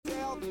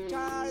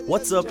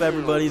What's up,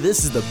 everybody?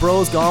 This is the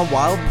Bros Gone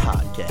Wild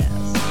podcast.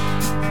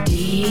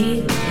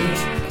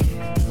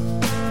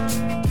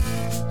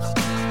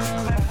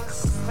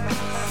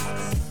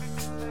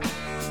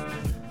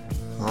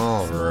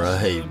 All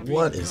right,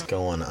 what is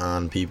going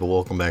on, people?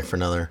 Welcome back for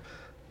another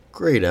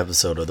great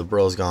episode of the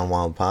Bros Gone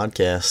Wild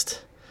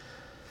podcast.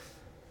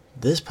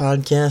 This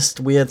podcast,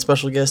 we had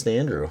special guest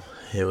Andrew.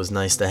 It was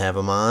nice to have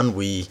him on.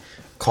 We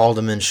called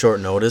him in short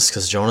notice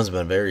because Jonah's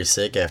been very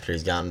sick after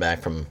he's gotten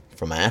back from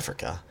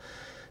Africa.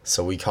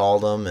 So we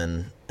called him,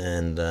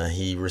 and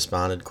he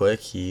responded quick.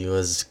 He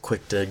was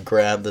quick to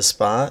grab the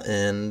spot,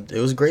 and it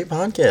was a great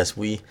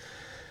podcast.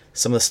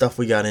 Some of the stuff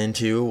we got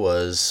into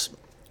was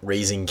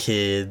raising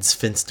kids,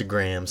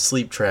 Finstagram,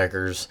 sleep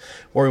trackers,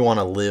 where we want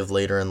to live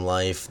later in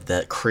life,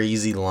 that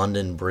crazy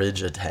London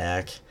Bridge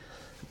attack,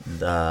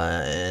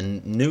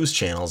 and news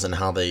channels and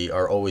how they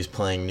are always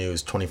playing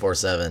news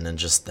 24/7 and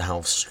just how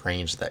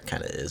strange that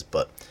kind of is.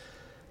 But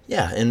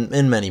yeah,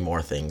 and many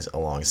more things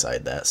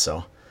alongside that.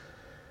 So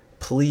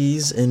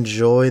please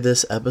enjoy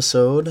this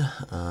episode.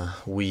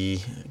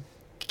 We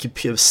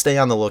stay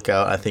on the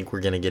lookout. I think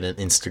we're going to get an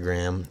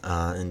Instagram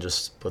and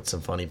just put some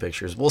funny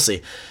pictures. We'll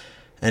see.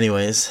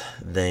 Anyways,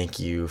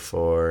 thanks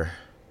for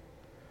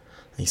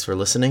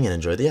listening and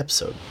enjoy the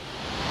episode.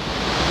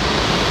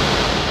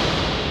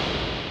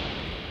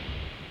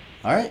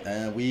 All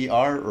right, we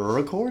are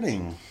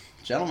recording.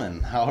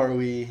 Gentlemen, how are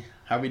we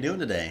doing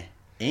today?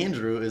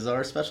 Andrew is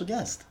our special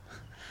guest.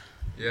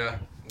 Yeah,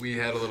 we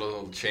had a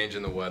little change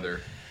in the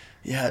weather.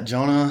 Yeah,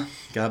 Jonah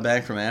got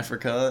back from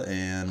Africa,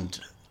 and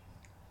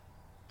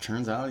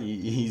turns out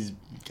he's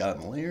got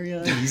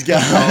malaria. He's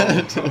got...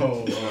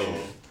 Oh.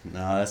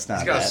 No, that's not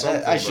He's got bad.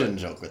 something, I shouldn't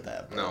joke with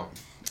that. No.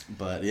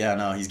 But yeah,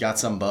 no, he's got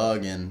some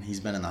bug, and he's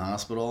been in the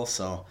hospital,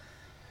 so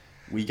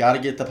we got to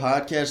get the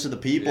podcast to the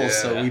people. Yeah.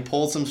 So we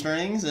pulled some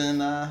strings,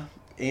 and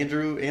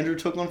Andrew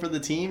took one for the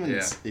team,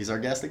 and he's our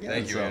guest again.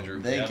 Thank you,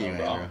 Andrew. Thank you,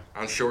 Andrew.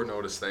 On short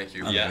notice, thank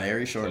you. On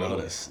very short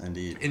notice,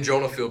 indeed. And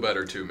Jonah feel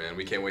better too, man.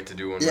 We can't wait to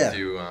do one with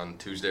you on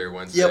Tuesday or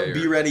Wednesday. Yep,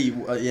 be ready.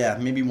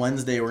 Maybe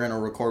Wednesday we're going to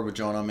record with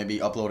Jonah, maybe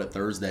upload it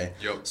Thursday.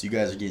 Yep. So you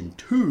guys are getting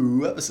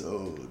 2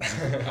 episodes.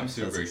 I'm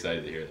super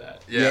excited to hear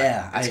that.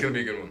 Yeah, it's going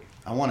to be a good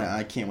one.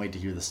 I can't wait to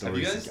hear the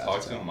stories. Have you guys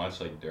talked to him much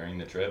during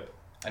the trip?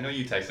 I know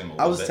you texted him a little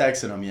bit. I was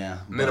texting him,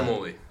 yeah.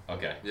 Minimally.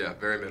 Okay. Yeah,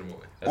 very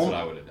minimally. That's what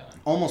I would have done.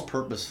 Almost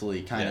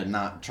purposefully, kind of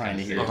not trying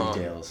to hear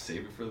details.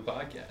 Save it for the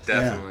podcast.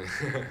 Definitely.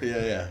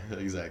 Yeah,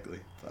 exactly.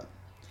 But,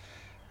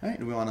 all right,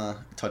 do we want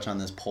to touch on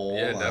this poll?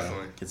 Yeah,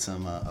 definitely. Get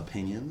some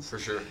opinions. For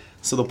sure.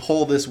 So the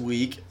poll this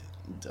week,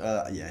 you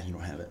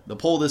don't have it. The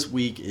poll this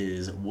week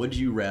is, would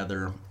you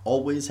rather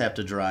always have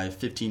to drive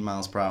 15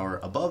 miles per hour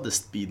above the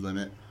speed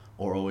limit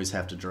or always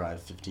have to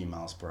drive 15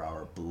 miles per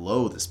hour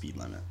below the speed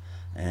limit?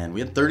 And we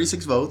had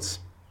 36 votes.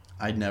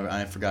 I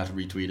forgot to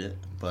retweet it,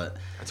 but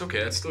that's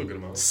okay. That's still a good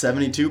amount.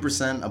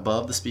 72%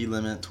 above the speed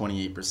limit,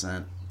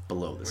 28%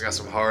 below the speed limit. We got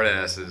some hard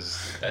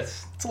asses.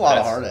 It's a lot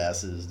of hard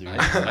asses, dude.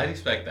 I'd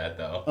expect that,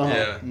 though.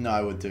 Yeah. No,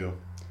 I would too.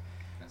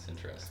 That's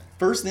interesting.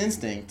 First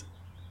instinct,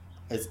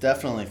 it's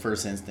definitely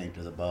first instinct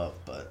is above,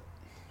 but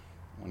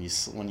when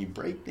you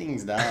break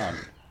things down,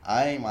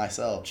 I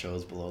myself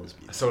chose below the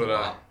speed limit. So did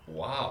I.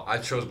 Wow. I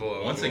chose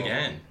below. Once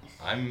again,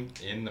 I'm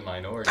in the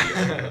minority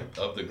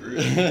of the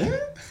group.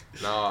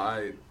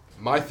 No,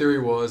 my theory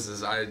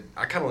is I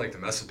kind of like to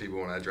mess with people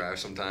when I drive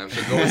sometimes.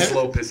 So going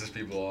slow pisses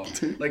people off.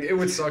 Like, it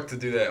would suck to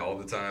do that all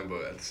the time,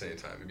 but at the same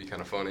time, it'd be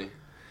kind of funny.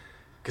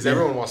 Because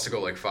everyone wants to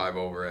go 5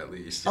 over at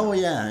least. Oh,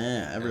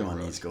 yeah. Everyone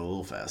needs to go a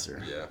little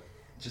faster. Yeah.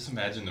 Just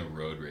imagine the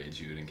road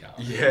rage you would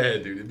encounter. Yeah,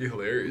 dude, it'd be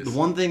hilarious. The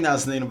one thing that I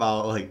was thinking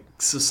about,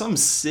 so some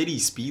city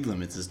speed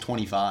limits is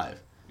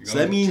 25. So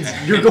that means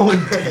 10. you're going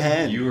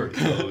 10. You are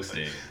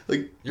coasting.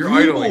 You're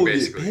idling,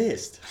 basically. Get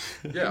pissed.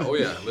 Yeah,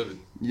 livid.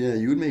 Yeah,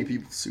 you would make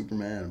people super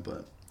mad,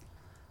 but...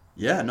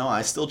 Yeah, no,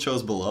 I still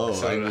chose below.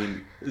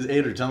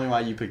 Andrew, tell me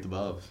why you picked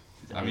above.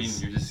 I mean,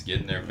 you're just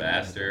getting there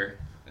faster.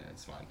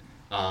 That's fine.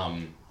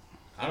 I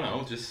don't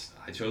know,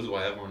 I chose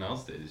what everyone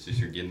else did. It's just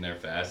you're getting there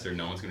faster.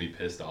 No one's going to be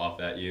pissed off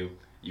at you.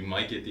 You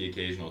might get the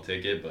occasional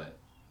ticket, but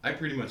I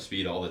pretty much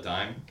speed all the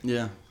time.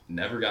 Yeah.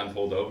 Never gotten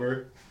pulled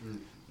over.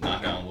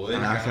 Knock on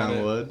wood. Knock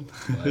on wood.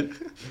 But,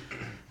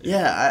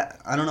 yeah,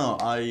 I don't know.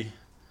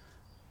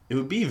 It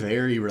would be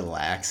very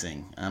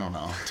relaxing, I don't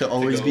know, to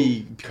always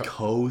be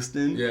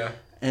coasting. Yeah.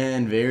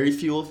 And very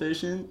fuel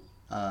efficient.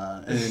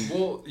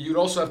 Well, you'd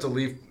also have to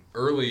leave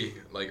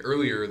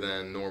earlier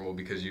than normal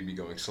because you'd be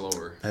going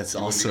slower. That's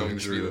also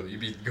true. You'd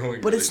be going.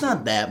 But it's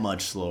not that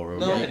much slower.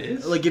 No, okay? It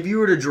is. If you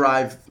were to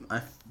drive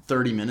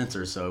 30 minutes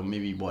or so,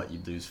 maybe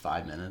you'd lose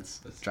 5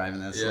 minutes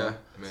driving that slow. Yeah,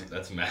 I mean,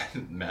 that's math.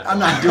 I'm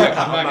not doing.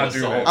 I'm not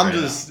doing it. I'm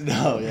just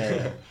no,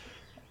 yeah.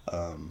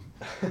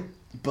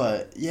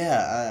 But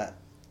yeah,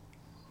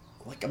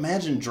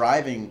 imagine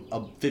driving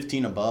a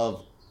 15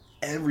 above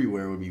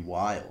everywhere would be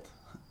wild,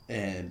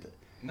 and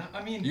No,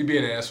 I mean, You'd be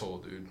an asshole,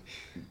 dude.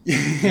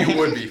 You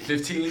would be.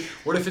 15.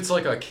 What if it's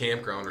like a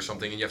campground or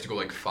something and you have to go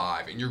like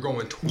 5 and you're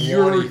going 20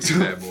 You're to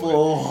that boy?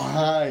 full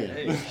high.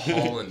 hey,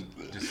 Hauling.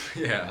 Just,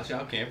 yeah. watch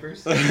out,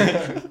 campers.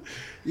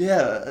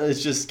 Yeah,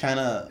 it's just kind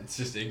of It's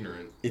just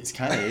ignorant. it's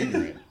kind of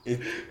ignorant.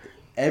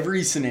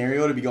 Every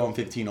scenario to be going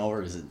 15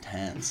 over is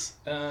intense,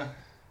 and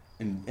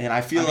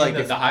I feel like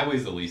the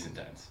highway's the least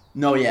intense.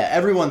 no, yeah,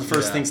 everyone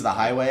first Yeah. thinks of the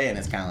highway, and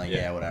it's kind of like Yeah.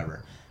 yeah,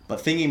 whatever. But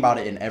thinking about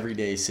it in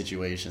everyday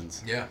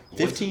situations, Yeah.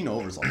 15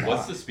 over is a lot.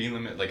 What's the speed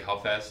limit? Like, how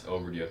fast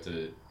over do you have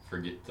to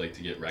to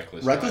get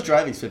reckless? Reckless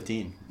driving? driving's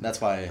 15. That's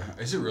why.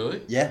 Is it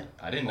really? Yeah,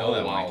 I didn't know Oh,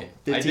 that wow. one. I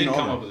 15 did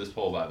come over. up with this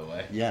poll, by the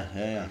way.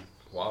 yeah.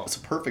 Wow. It's a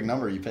perfect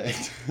number you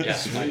picked. Yeah.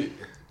 Sweet.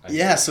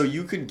 Yeah, so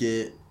you could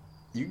get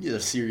a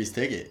serious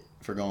ticket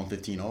for going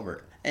 15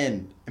 over.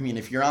 And I mean,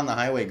 if you're on the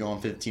highway going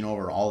 15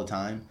 over all the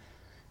time,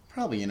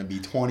 probably gonna be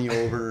 20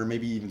 over,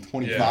 maybe even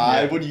 25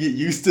 Yeah. when you get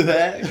used to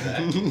that.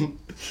 Exactly.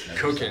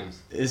 Cooking.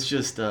 It's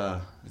just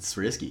it's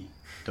risky.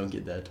 Don't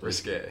get that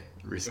twisted.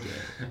 Risque.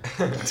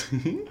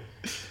 Risky.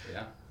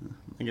 Yeah.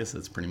 I guess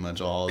that's pretty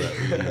much all that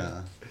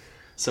we.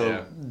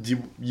 So Yeah.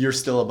 you're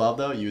still above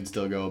though. You would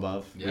still go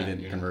above. Yeah, We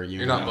didn't you're convert you.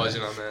 You're not No.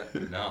 budging on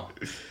that. No.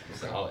 I'm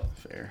solid.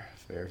 Fair.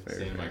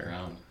 Staying my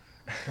ground.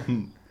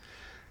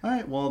 All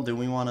right. Well, do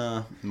we want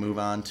to move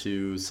on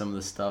to some of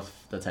the stuff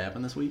that's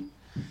happened this week?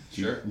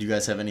 Sure. Do you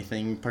guys have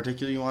anything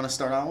particular you want to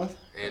start out with?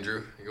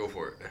 Andrew, you go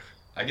for it.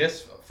 I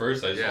guess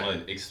first I just Yeah.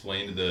 want to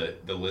explain to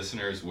the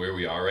listeners where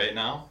we are right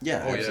now.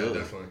 Yeah, Oh, absolutely.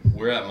 yeah, definitely.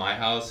 We're at my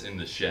house in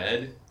the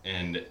shed,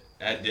 and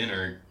at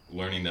dinner,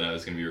 learning that I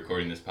was going to be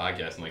recording this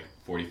podcast in like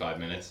 45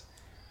 minutes.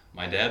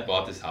 My dad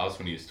bought this house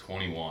when he was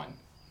 21.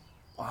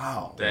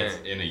 Wow. Dang.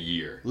 That's in a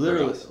year. for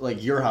Literally, us.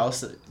 like your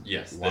house.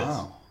 Yes.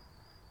 Wow.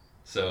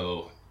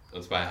 So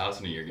let's buy a house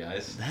in a year,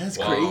 guys. That's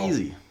Wow.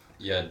 crazy.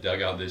 Yeah,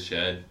 dug out this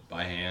shed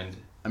by hand.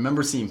 I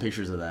remember seeing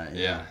pictures of that.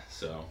 Yeah.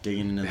 So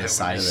Digging into That the would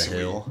side be of the sweet.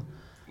 hill.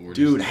 we're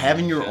Dude, just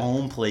having in the your shed.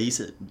 own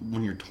place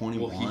when you're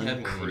 21. Well, he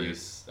had one when he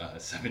was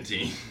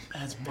 17.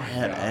 That's God,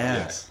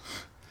 badass.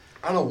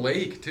 On a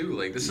lake, too.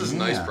 Like, this is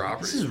nice Yeah,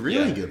 property. This is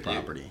really Yeah, good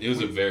property. It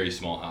was a very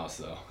small house,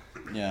 though.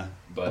 Yeah.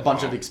 But A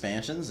bunch of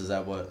expansions? Is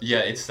that what? Yeah,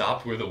 it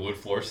stopped where the wood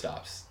floor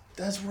stops.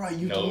 That's right.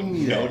 You No, told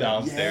me no that.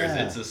 downstairs.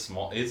 Yeah. It's a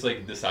small. It's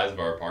like the size of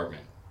our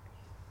apartment.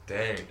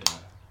 Dang. Yeah.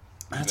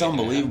 That's Making it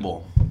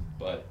unbelievable. happen.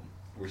 But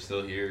we're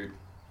still here.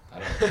 I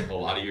don't know. A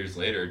lot of years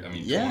later. I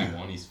mean, Yeah.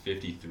 21. He's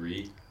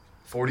 53.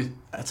 40,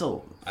 That's a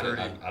I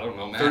don't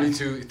know, man.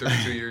 32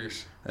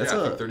 years. that's yeah,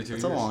 a 32 that's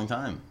years. a long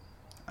time.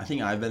 I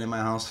think I've been in my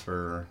house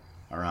for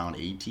around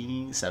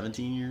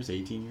 17 years,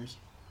 18 years.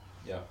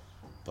 Yeah,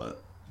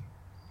 But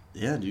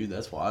yeah, dude,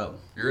 that's wild.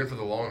 You're in for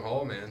the long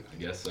haul, man. I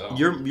guess so.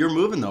 You're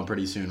moving though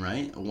pretty soon,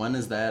 right? When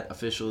is that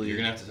officially? You're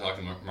gonna have to talk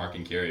to Mark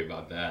and Carrie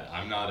about that.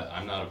 I'm not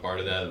a part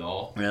of that at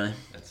all. Really?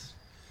 That's.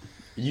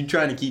 You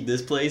trying to keep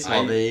this place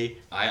while they?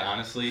 I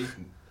honestly,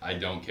 I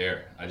don't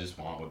care. I just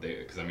want what they.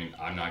 Because I mean,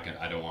 I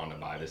don't want to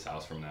buy this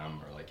house from them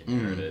or like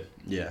inherit it.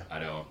 Yeah. I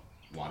don't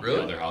want Really?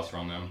 the other house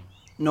from them.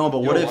 No, but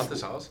You what don't if want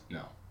this house?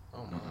 No.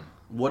 Oh, no.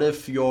 what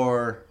if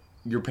your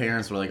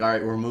parents were like, all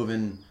right, we're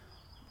moving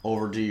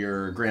over to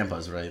your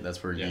grandpa's, right?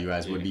 That's where Yeah, you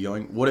guys would yeah. be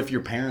going. What if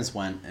your parents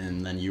went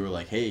and then you were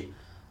like, hey,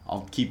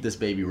 I'll keep this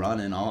baby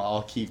running.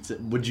 I'll keep.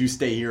 Would you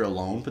stay here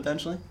alone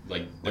potentially?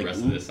 Like the Like,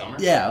 rest of this summer?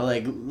 Yeah,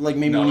 like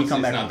maybe No, when you it's,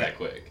 come it's back. not that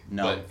quick.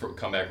 No. But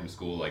come back from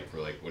school, like for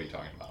like, what are you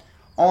talking about?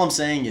 All I'm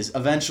saying is,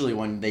 eventually,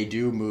 when they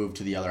do move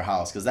to the other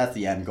house, because that's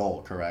the end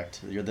goal,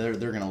 correct? They're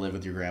gonna live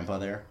with your grandpa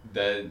there.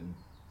 That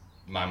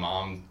my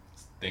mom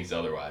thinks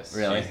otherwise.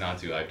 Really? She's not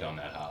too hyped on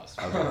that house.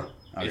 Okay.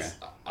 It's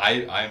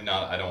I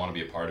don't want to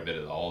be a part of it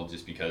at all,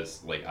 just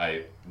because like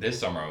this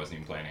summer I wasn't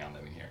even planning on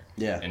living here.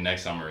 Yeah. And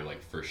next summer,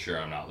 like for sure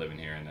I'm not living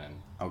here, and then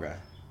Okay.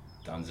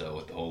 Dunzo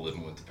with the whole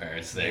living with the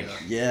parents thing.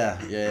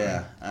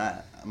 Yeah.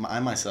 I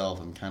myself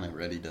am kind of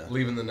ready to.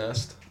 Leaving the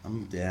nest.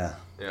 Yeah.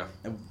 Yeah.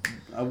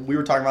 We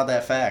were talking about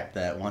that fact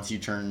that once you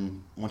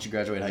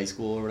graduate high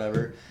school or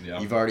whatever, Yeah.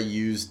 you've already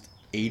used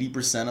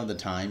 80% of the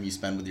time you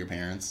spend with your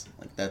parents.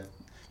 Like that,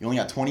 you only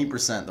got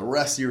 20% the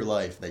rest of your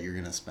life that you're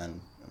gonna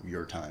spend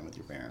your time with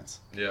your parents.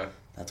 Yeah.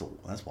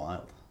 That's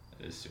wild,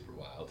 It is super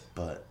wild.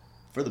 but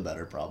for the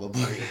better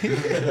probably.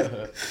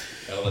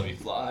 Gotta let me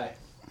fly.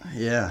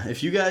 Yeah,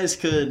 if you guys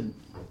could,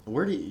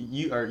 are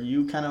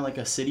you kind of like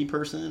a city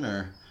person,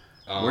 or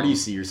where do you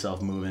see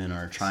yourself moving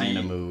or trying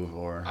to move,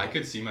 or? I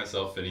could see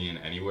myself fitting in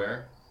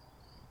anywhere,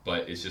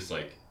 but it's just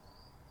like,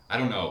 I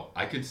don't know.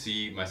 I could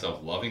see myself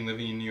loving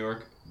living in New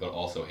York, but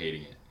also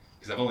hating it.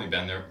 Because I've only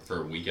been there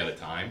for a week at a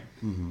time.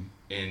 Mhm.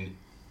 And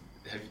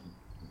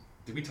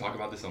did we talk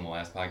about this on the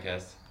last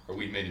podcast? Or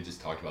we maybe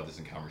just talked about this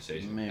in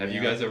conversation? Maybe, Have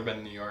you yeah. guys ever been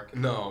to New York?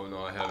 No,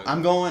 I haven't.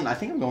 I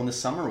think I'm going this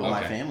summer with my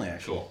Okay, family,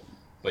 actually. Cool.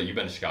 But you've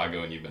been to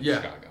Chicago and you've been Yeah.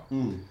 to Chicago.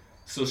 Mm.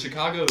 So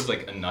Chicago is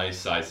like a nice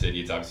sized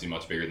city. It's obviously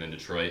much bigger than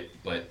Detroit,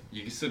 but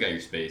you still got your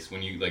space.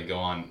 When you like go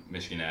on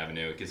Michigan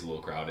Avenue, it gets a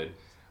little crowded.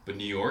 But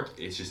New York,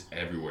 it's just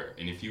everywhere.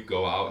 And if you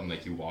go out and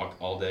like you walk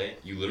all day,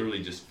 you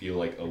literally just feel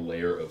like a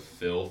layer of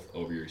filth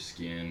over your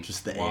skin.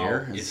 Just the Wow.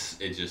 air?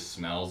 It just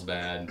smells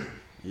bad.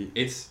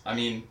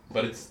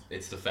 But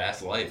it's the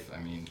fast life. I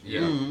mean,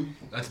 Yeah,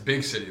 that's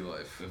big city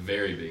life. a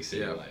very big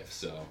city Yeah. life.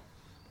 So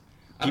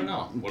I don't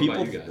know. What people,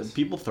 about you guys?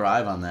 People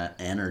thrive on that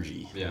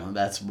energy. Yeah. You know,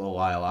 that's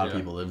why a lot of Yeah.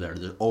 people live there.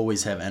 They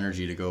always have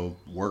energy to go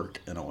work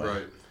in a way.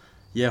 Right.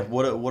 Yeah.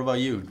 What about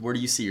you? Where do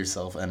you see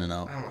yourself ending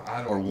up? I don't Or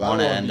I don't want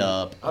to wanna end be-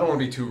 up? I don't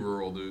want to be too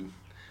rural, dude.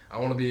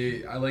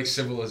 I like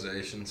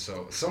civilization,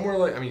 so somewhere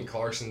like,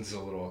 Clarkson's a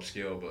little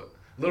upscale, but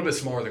a little bit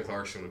smaller than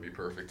Clarkson would be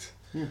perfect.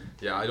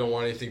 Yeah, I don't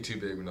want anything too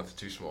big, but nothing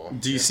too small.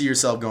 Do you see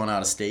yourself going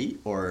out of state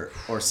or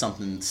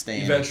something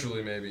staying?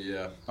 Eventually, maybe,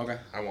 yeah. Okay.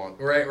 I want,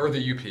 or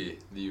the UP.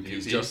 The UP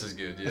is UP? just as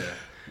good, yeah.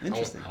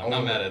 Interesting. I'm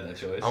not mad at that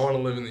choice. I want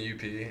to live in the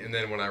UP, and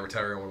then when I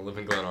retire, I want to live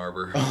in Glen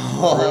Arbor.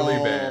 Oh.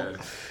 Really bad.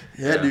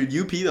 Yeah, Yeah. dude.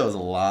 UP though is a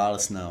lot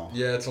of snow.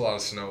 Yeah, it's a lot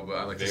of snow, but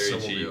I like Very the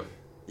cheap. snowmobile.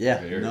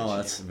 Yeah. Very No, cheap.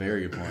 that's a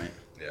very good point.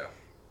 Yeah.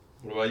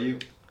 What about you?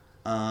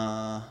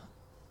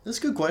 That's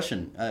a good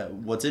question.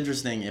 What's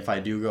interesting, if I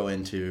do go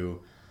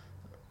into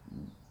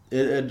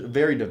it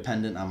very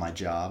dependent on my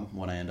job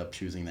when I end up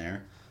choosing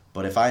there.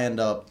 But if I end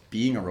up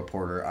being a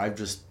reporter, I've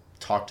just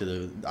talked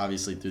to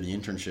obviously through the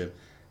internship.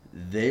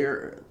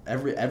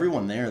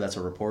 Everyone there that's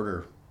a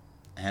reporter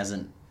has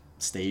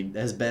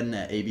been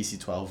at ABC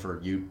 12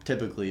 for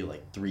typically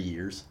like 3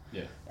 years.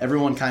 Yeah.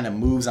 Everyone kind of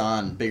moves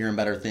on bigger and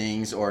better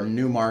things or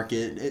new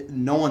market.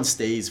 No one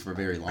stays for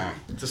very long.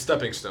 It's a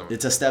stepping stone.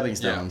 It's a stepping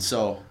stone. Yeah.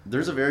 So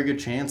there's a very good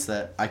chance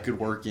that I could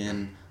work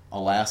in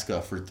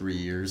Alaska for 3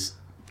 years.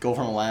 Go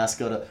from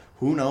Alaska to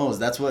who knows?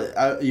 That's what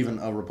even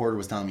a reporter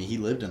was telling me. He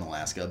lived in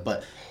Alaska,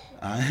 but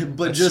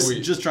That's just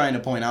sweet. just trying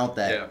to point out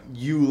that Yeah.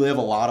 you live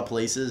a lot of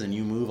places and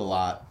you move a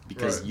lot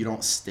because Right. you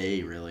don't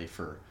stay really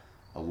for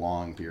a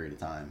long period of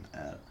time.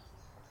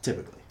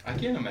 Typically. I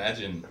can't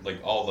imagine, like,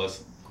 all of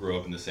us grew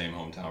up in the same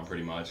hometown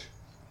pretty much.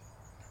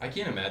 I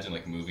can't imagine,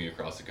 like, moving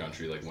across the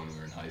country, like, when we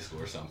were in high school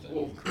or something.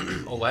 Well,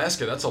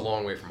 Alaska, that's a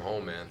long way from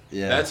home, man.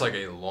 Yeah. That's like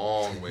a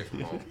long way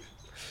from home.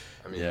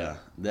 I mean, Yeah,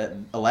 that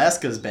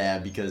Alaska's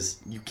bad because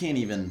you can't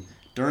even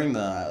during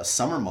the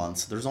summer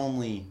months. There's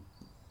only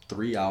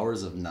 3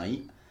 hours of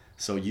night,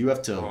 so you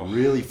have to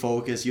really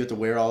focus. You have to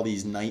wear all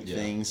these night Yeah.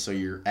 things, so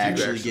you're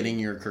actually actually- getting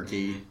your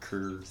Circadian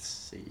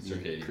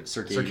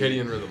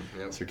circadian rhythm.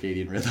 Yep.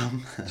 circadian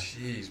rhythm.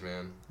 Jeez,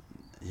 man.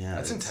 Yeah,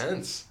 That's it's-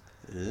 intense.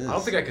 It is. I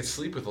don't think I could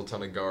sleep with a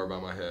ton of garb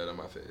on my head, on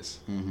my face.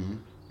 Mm-hmm.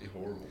 It'd be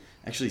horrible.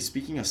 Actually,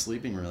 speaking of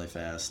sleeping really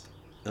fast,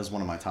 that was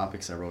one of my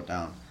topics I wrote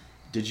down.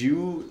 Did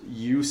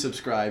you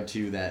subscribe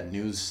to that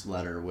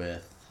newsletter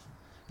with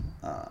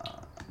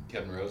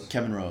Kevin Rose?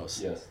 Kevin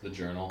Rose? Yes, the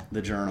Journal.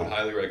 The Journal. Would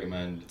highly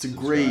recommend It's a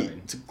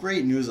subscribing.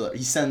 great newsletter.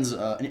 He sends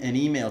an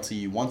email to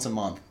you once a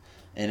month,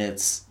 and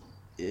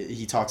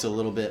he talks a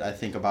little bit, I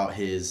think, about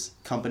his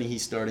company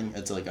he's starting.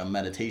 It's like a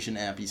meditation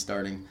app he's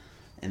starting,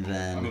 and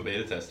then I'm a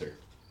beta tester.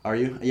 are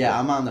you? Yeah,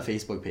 I'm on the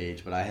Facebook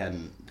page, but I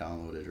hadn't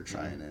downloaded or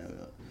tried it.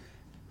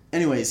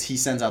 Anyways, he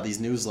sends out these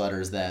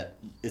newsletters that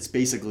it's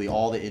basically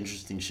all the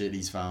interesting shit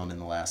he's found in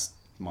the last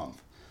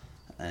month,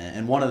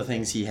 and one of the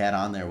things he had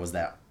on there was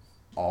that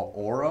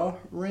Oura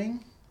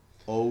ring.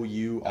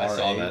 Oura. I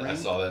saw that. ring. I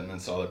saw that, and then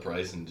saw the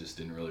price, and just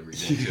didn't really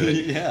read into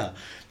it. Yeah.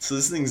 So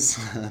this thing's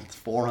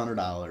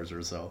 $400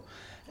 or so.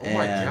 Oh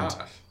my And-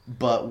 gosh.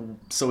 But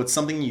so it's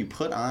something you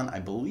put on, I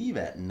believe,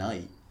 at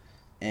night.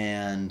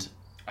 And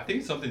I think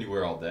it's something you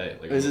wear all day.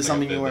 Like, is it looks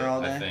something like a you wear Fitbit,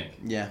 all day? I think.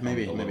 Yeah, From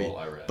maybe, the maybe. little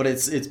I read. But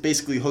it's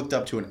basically hooked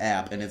up to an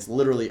app, and it's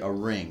literally a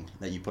ring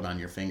that you put on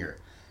your finger,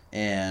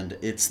 and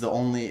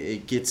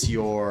it gets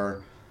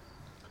your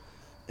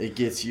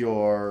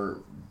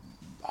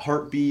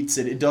heartbeats.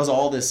 It does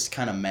all this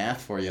kind of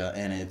math for you,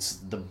 and it's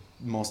the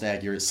most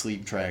accurate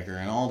sleep tracker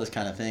and all this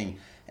kind of thing.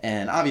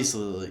 And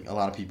obviously, like, a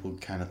lot of people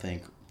kind of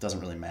think it doesn't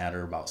really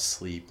matter about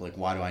sleep. Like,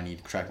 why do I need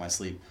to track my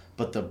sleep?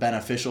 But the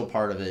beneficial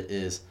part of it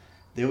is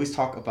they always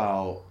talk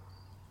about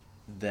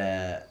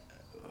that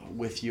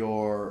with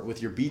your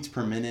beats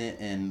per minute,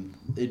 and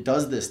it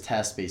does this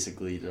test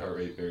basically to Heart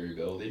rate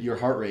variability. your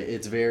heart rate.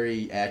 It's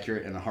very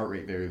accurate in a heart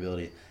rate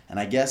variability, and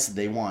I guess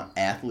they want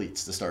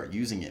athletes to start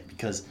using it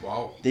because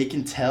Wow. they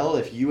can tell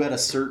if you had a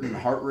certain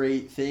heart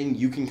rate thing.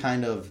 You can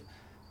kind of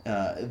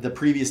the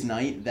previous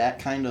night, that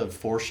kind of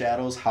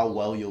foreshadows how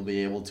well you'll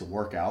be able to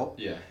work out.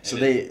 Yeah. So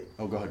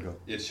and go ahead.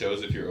 It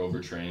shows if you're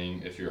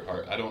overtraining, if your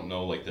heart. I don't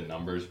know like the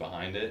numbers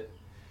behind it,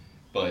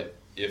 but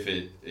if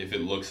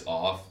it looks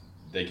off,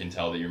 they can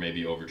tell that you're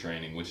maybe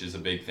overtraining, which is a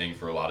big thing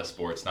for a lot of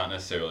sports. Not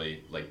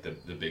necessarily like the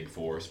big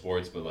four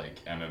sports, but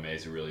like MMA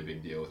is a really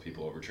big deal with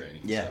people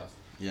overtraining. And Yeah. Stuff.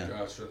 Yeah.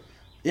 Gotcha.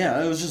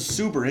 Yeah, it was just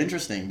super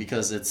interesting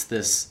because it's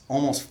this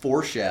almost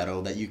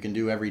foreshadow that you can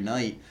do every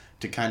night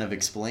to kind of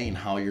explain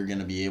how you're going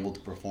to be able to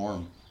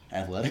perform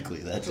athletically.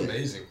 That's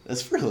amazing.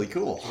 That's really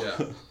cool.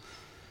 Yeah.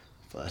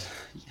 But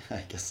yeah,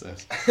 I guess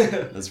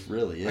that's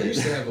really I it.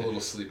 used to have a little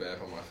sleep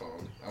app on my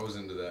phone. I was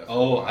into that. for a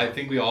Oh, while. I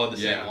think we all had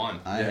the Yeah. same one.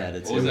 I had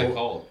it What was too. that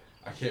called?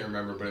 I can't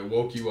remember, but it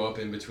woke you up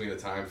in between the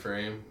time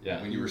frame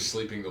when you were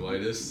sleeping the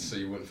lightest, so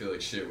you wouldn't feel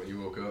like shit when you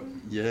woke up.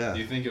 Yeah. Do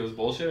you think it was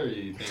bullshit or do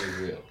you think it was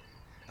real?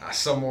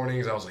 Some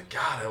mornings I was like,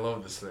 God, I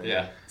love this thing.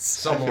 Yeah.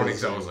 Some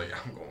mornings I was like,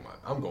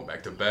 I'm going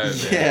back to bed.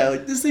 Man. Yeah,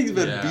 like this thing's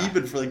been Yeah.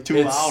 beeping for like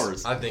 2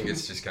 hours. I think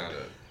it's just kind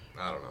of,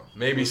 I don't know.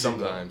 Maybe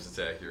sometimes it's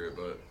accurate,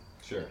 but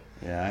Sure.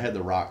 Yeah, I had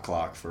the Rock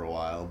clock for a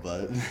while,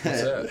 but what's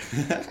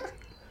that?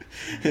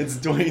 it's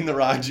Dwayne the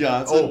Rock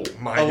Johnson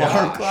Oh my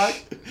alarm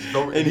gosh.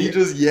 clock, and he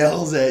just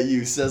yells at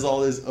you, says all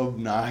this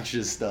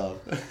obnoxious stuff.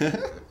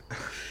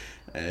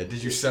 And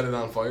Did you set it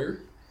on fire?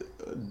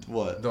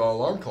 what? The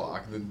alarm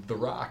clock, the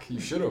Rock. You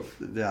should have.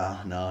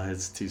 Yeah, no,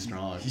 it's too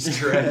strong. He's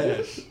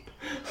trash.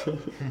 Oh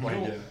my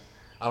God.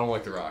 I don't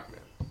like the Rock, man.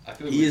 I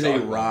feel like He we is a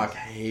talked about Rock this.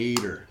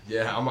 hater.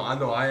 Yeah, I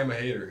know I am a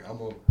hater. I'm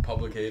a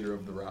public hater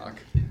of the Rock.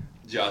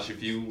 Josh,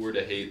 if you were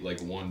to hate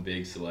like one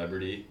big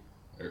celebrity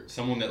or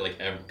someone that like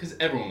because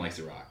everyone likes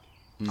The Rock.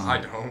 I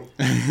don't.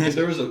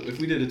 If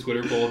we did a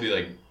Twitter poll, it'd be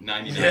like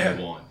 99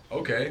 to 1.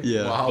 Okay.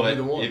 Yeah. Well, I'll But be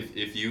the one.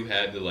 if you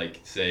had to like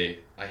say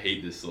I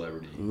hate this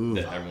celebrity Ooh.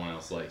 that everyone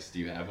else likes, do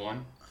you have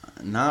one?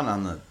 Not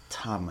on the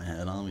top of my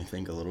head. Let me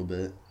think a little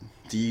bit.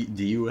 Do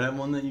you have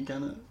one that you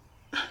kind of...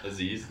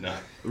 Aziz? No.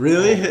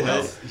 Really?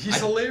 well, He's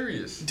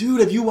hilarious. Dude,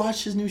 have you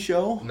watched his new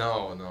show?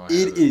 No. I It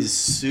haven't. is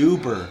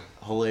super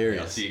I'll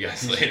hilarious. see you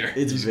guys later.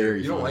 It's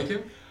very You don't funny. like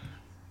him?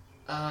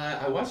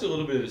 I watched a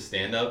little bit of his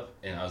stand up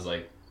and I was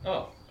like,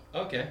 oh,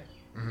 okay,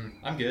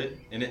 I'm good.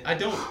 And I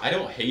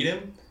don't hate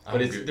him, but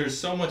I'm good. there's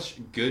so much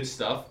good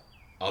stuff,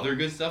 other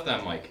good stuff that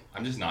I'm like,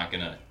 I'm just not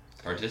gonna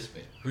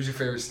participate. Who's your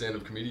favorite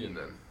stand-up comedian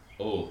then?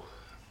 Oh,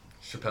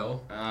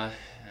 Chappelle?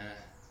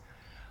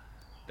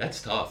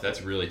 that's tough.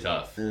 That's really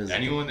tough. It is.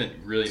 Anyone that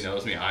really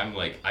knows me, I'm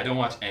like, I don't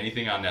watch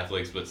anything on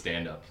Netflix but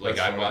stand up. Like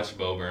That's I funny. watched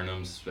Bo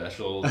Burnham's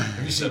special.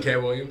 Have you seen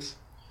Cat Williams?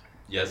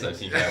 Yes, I've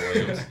seen Cat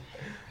Williams.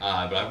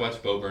 But I've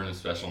watched Bo Burnham's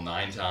special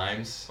 9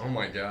 times. Oh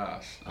my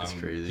gosh. That's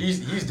crazy.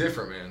 He's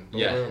different, man. Bo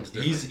Yeah, Burnham's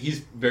different. he's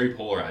very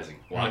polarizing.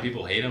 A lot of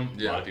people hate him.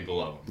 A Yeah. lot of people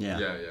love him. yeah.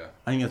 Yeah.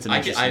 I think that's an I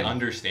interesting...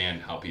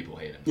 understand how people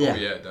hate him. Yeah, Oh,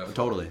 yeah, definitely.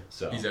 totally.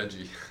 So He's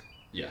edgy.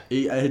 yeah,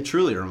 It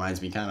truly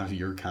reminds me kind of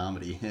your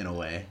comedy in a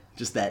way.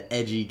 Just that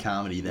edgy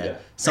comedy that Yeah.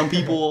 some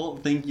people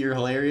think you're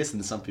hilarious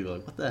and some people are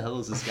like, what the hell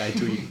is this guy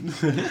tweeting?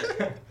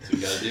 that's what you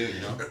gotta do,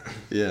 you know.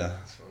 Yeah.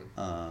 That's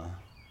funny.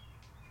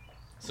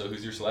 So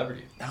who's your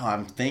celebrity? No,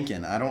 I'm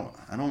thinking. I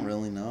don't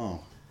really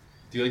know.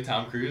 Do you like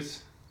Tom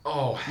Cruise?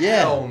 Oh, Yeah.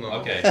 hell no.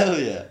 Okay. Hell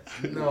yeah.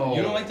 No.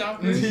 You don't like Tom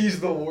Cruise? He's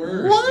the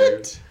worst.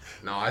 What?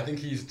 Dude. No, I think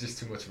he's just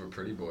too much of a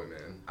pretty boy,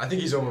 man. I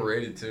think he's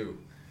overrated too.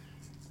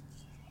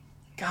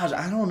 Gosh,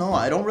 I don't know.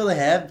 I don't really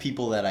have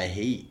people that I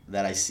hate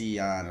that I see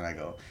on and I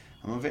go,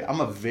 I'm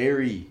a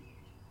very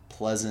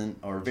pleasant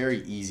or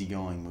very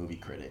easygoing movie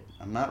critic.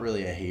 I'm not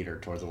really a hater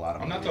towards a lot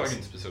of I'm not movies.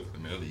 talking specifically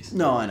movies.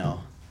 No, I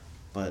know.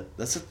 But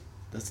that's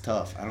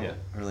tough. I don't Yeah.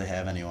 really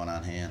have anyone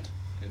on hand.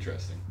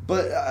 Interesting.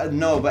 But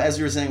no, but as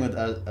you were saying with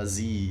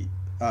Aziz,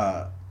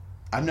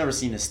 I've never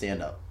seen his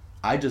stand up.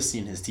 I just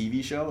seen his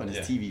TV show, and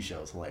his Yeah. TV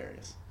show is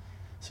hilarious.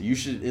 So you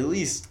should at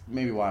least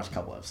maybe watch a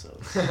couple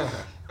episodes.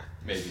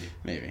 Maybe.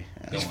 Maybe.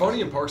 Yeah. He's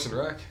funny in Parks and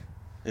Rec.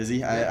 Is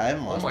he? I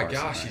haven't Oh watched. my Parks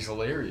and gosh, Rec. he's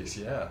hilarious.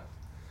 Yeah.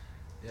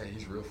 Yeah,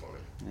 he's real funny.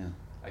 Yeah.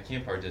 I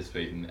can't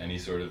participate in any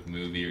sort of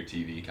movie or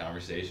TV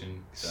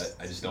conversation because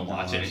I just don't Don't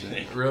watch watch it.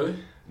 anything. Really?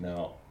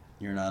 No.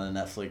 You're not a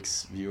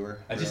Netflix viewer.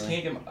 I just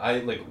really?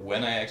 can't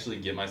when I actually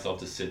get myself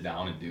to sit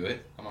down and do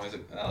it, I'm always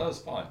like, oh, that was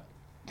fun.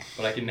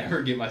 But I can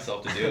never get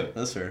myself to do it.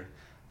 That's fair.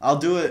 I'll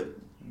do it.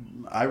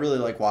 I really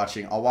like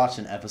watching. I'll watch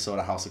an episode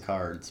of House of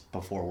Cards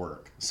before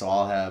work. So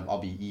I'll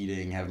be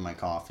eating, having my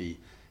coffee,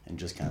 and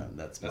just kind of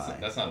that's That's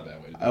not a bad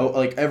way to do I, it.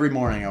 like every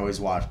morning, I always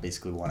watch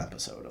basically one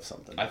episode of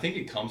something. I think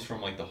it comes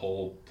from like the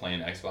whole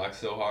playing Xbox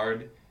so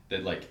hard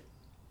that like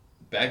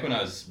back when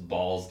I was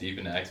balls deep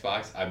into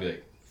Xbox, I'd be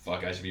like,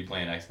 fuck, I should be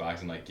playing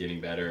Xbox and like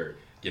getting better,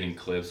 getting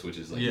clips, which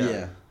is like,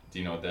 Yeah. do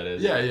you know what that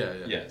is? Yeah.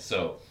 Yeah,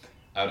 so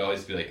I would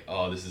always be like,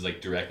 oh, this is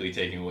like directly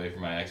taking away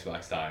from my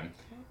Xbox time.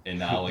 And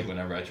now, like,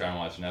 whenever I try and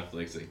watch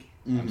Netflix, like,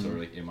 I'm sort of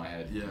like in my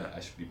head, Yeah. I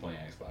should be playing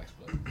Xbox,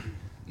 but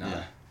nah.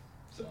 Yeah.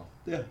 So,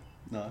 Yeah,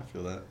 no, I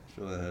feel that. I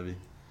feel that heavy.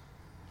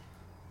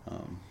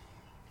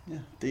 Yeah,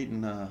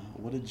 Dayton,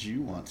 what did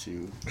you want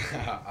to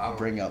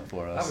bring up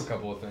for I have us? a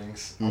couple of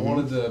things. Mhm. I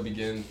wanted to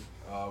begin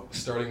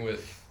starting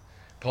with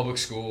public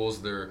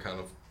schools. They're kind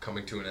of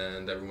coming to an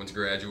end. Everyone's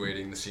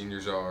graduating. The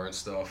seniors are and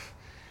stuff.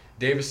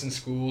 Davison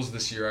Schools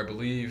this year, I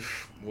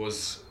believe,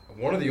 was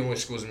one of the only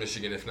schools in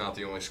Michigan, if not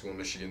the only school in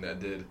Michigan, that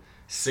did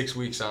 6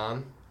 weeks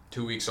on,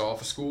 2 weeks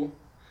off of school.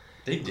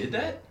 they did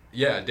that?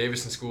 Yeah,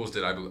 Davison Schools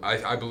did, I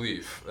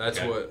believe. That's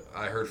Okay. what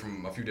I heard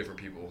from a few different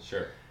people.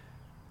 Sure.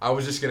 I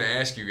was just going to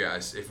ask you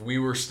guys, if we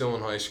were still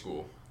in high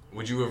school,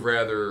 would you have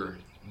rather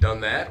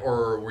done that,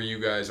 or were you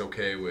guys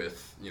okay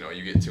with, you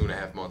get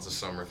 2.5 months of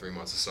summer, 3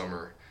 months of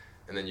summer,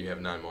 and then you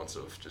have 9 months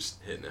of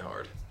just hitting it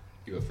hard?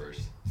 You go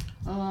first.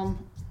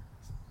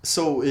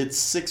 So it's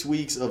 6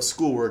 weeks of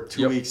schoolwork,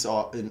 2 Yep. weeks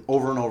off, and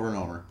over and over and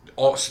over.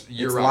 All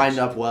year It's round. lined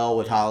up well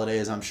with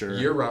holidays, I'm sure.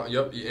 Year round,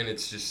 yep, and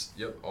it's just,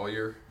 all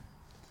year.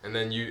 And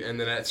then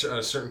at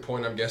a certain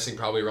point, I'm guessing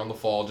probably around the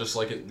fall, just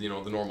like the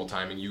normal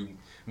timing, you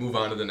move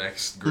on to the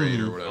next grade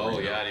or whatever. Oh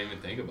yeah, I didn't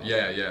even think about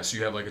that. Yeah. So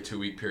you have like a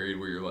 2-week period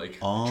where you're like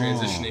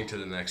transitioning to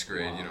the next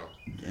grade,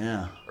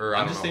 Yeah. Or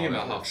I'm just thinking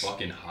about how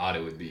fucking hot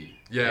it would be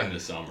in the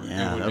summer.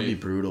 Yeah, that'd be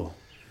brutal.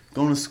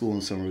 Going to school in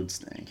the summer would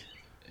stink.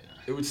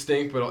 It would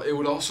stink, but it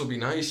would also be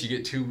nice. You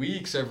get 2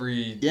 weeks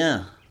every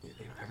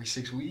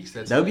 6 weeks.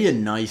 That would be a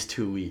nice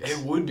 2 weeks. It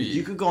would be.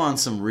 You could go on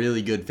some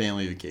really good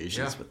family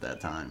vacations with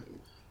that time.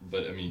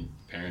 But I mean,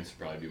 parents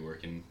would probably be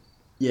working.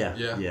 Yeah.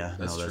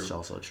 That's That's true.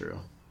 also true.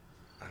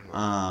 I don't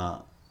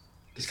know.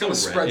 It's kind of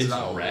spreads it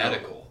out. It's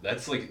radical.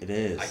 That's like it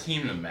is. I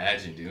can't even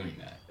imagine doing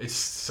that. It's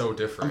so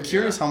different. I'm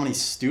curious how many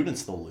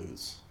students they'll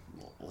lose.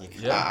 Like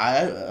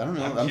I don't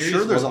know. I'm curious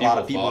sure there's a what lot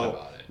of people people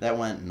thought about it. that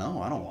went,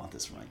 no, I don't want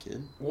this for my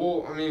kid.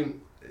 Well, I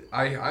mean,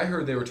 I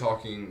heard they were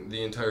talking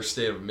the entire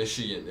state of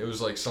Michigan. It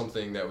was like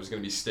something that was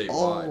going to be statewide.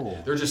 Oh.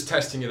 They're just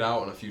testing it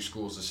out in a few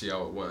schools to see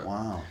how it went.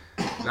 Wow.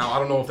 Now, I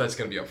don't know if that's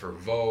going to be up for a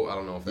vote. I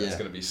don't know if that's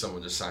going to be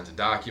someone just signs a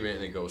document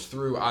and it goes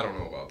through. I don't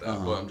know about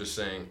that. But I'm just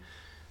saying,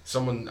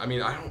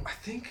 I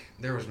think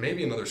there was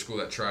maybe another school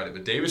that tried it.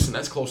 But Davison,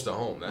 that's close to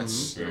home.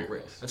 That's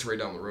that's right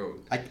down the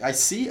road. I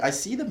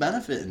see the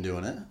benefit in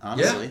doing it,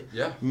 honestly.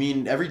 Yeah. I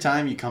mean, every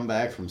time you come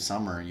back from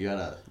summer, you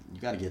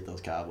gotta get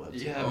those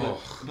cobwebs. Yeah,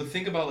 but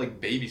think about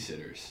like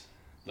babysitters.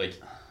 Like,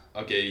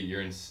 okay,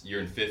 you're in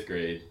 5th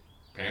grade.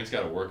 Parents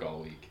got to work all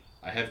week.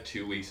 I have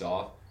 2 weeks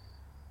off.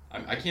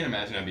 I can't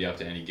imagine I'd be up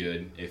to any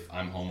good if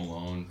I'm home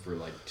alone for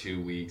like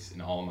 2 weeks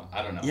and all.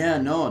 I don't know. Yeah,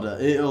 no,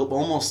 it'll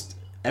almost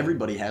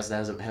everybody has to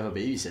have a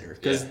babysitter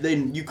because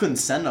you couldn't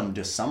send them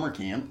to summer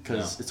camp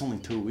because it's only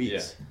 2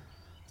 weeks. Yeah.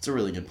 It's a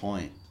really good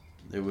point.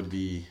 It would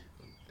be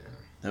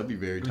that would be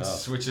very tough.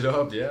 Switch it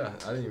up, yeah.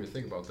 I didn't even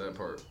think about that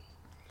part.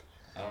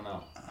 I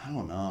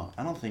don't know.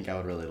 I don't think I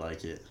would really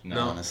like it. No.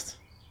 To be honest.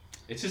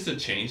 It's just a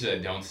change that I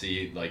don't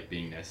see like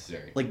being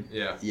necessary. Like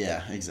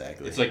yeah,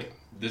 exactly. It's like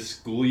the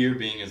school year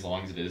being as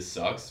long as it is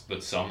sucks,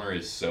 but summer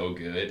is so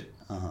good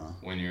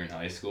when you're in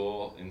high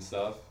school and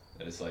stuff.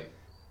 That it's like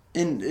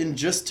and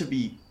just to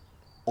be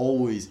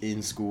always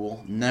in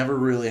school, never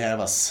really have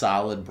a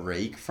solid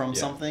break from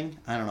something.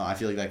 I don't know. I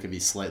feel like that could be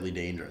slightly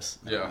dangerous.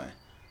 Yeah.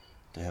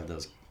 To have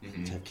those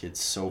to have kids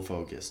so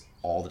focused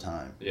all the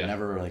time. Yeah.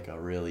 Never like a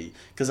really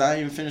because I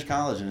even finished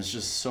college and it's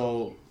just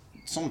so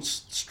much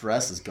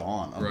stress is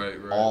gone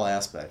on all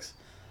aspects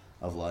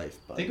of life.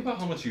 But think about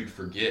how much you'd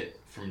forget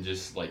from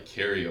just like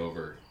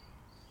carryover.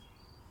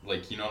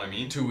 Like, you know what I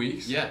mean? 2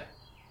 weeks? Yeah.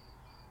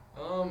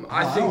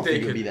 I think they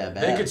could be that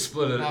bad. They could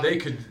split it.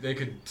 They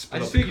could split. I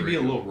just think you'd be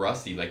a little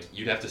rusty. Like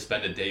you'd have to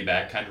spend a day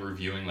back, kind of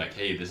reviewing. Like,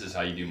 hey, this is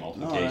how you do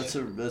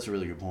multiplication. No, that's a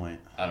really good point.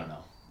 I don't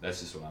know. That's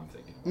just what I'm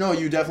thinking. No,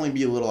 you definitely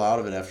be a little out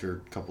of it after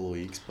a couple of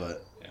weeks,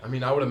 but. I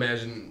mean, I would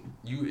imagine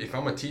if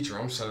I'm a teacher,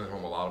 I'm sending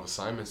home a lot of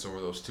assignments over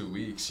those 2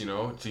 weeks,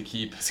 to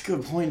keep. That's a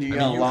good point. You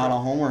got a lot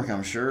of homework,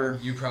 I'm sure.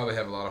 You probably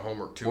have a lot of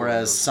homework too.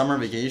 Whereas summer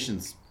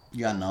vacations,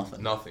 you got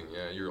nothing. Nothing.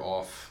 Yeah, you're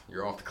off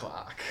the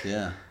clock.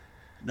 Yeah.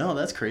 No,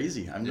 that's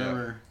crazy. I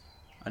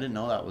didn't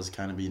know that was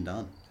kind of being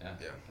done. Yeah.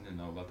 I didn't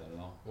know about that at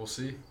all. We'll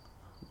see.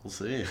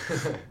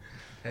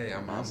 Hey,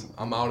 I'm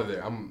out of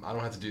there. I don't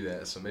have to do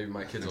that, so maybe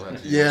my kids will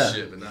have to do that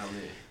shit, but not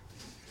me.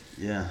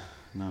 Yeah.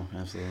 No,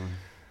 absolutely.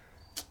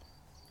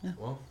 Yeah.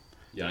 Well,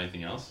 you got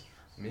anything else?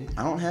 Me?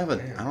 I don't have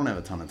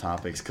a ton of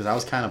topics because I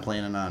was kind of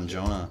planning on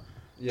Jonah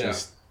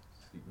just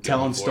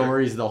telling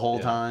stories the whole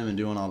time and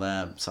doing all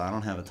that. So I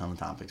don't have a ton of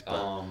topics.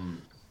 But,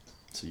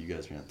 so you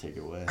guys are gonna take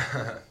it away.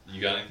 You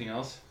got anything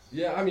else?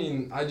 Yeah, I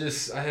mean, I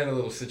had a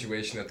little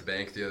situation at the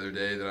bank the other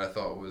day that I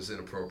thought was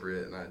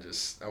inappropriate, and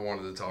I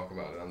wanted to talk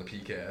about it on the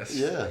PCast.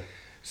 Yeah.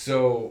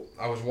 So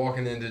I was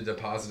walking in to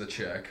deposit a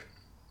check,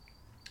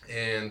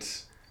 and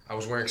I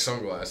was wearing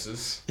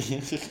sunglasses,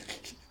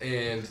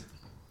 and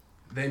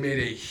they made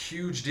a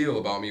huge deal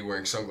about me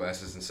wearing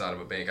sunglasses inside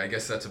of a bank. I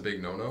guess that's a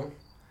big no-no.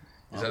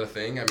 Is that a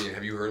thing? I mean,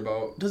 have you heard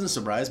about? Doesn't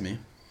surprise me.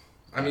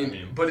 I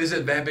mean, but is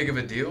it that big of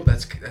a deal?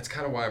 That's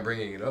kind of why I'm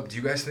bringing it up. Do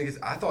you guys think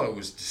I thought it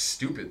was just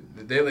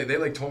stupid.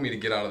 They told me to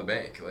get out of the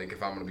bank, like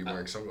if I'm gonna be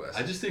wearing sunglasses.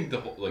 I just think the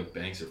whole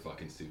banks are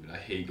fucking stupid. I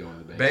hate going to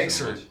the bank. Banks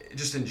so are much.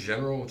 just in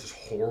general just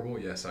horrible.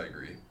 Yes, I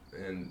agree.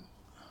 And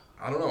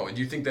I don't know.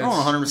 Do you think that's?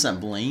 I don't 100%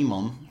 blame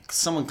them.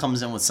 Someone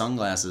comes in with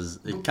sunglasses,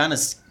 it kind of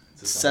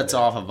sets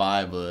off a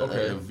vibe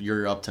of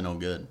you're up to no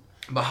good.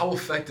 But how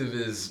effective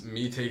is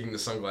me taking the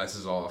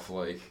sunglasses off?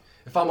 Like,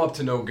 if I'm up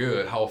to no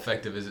good, how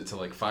effective is it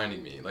to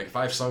finding me? Like, if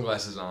I have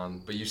sunglasses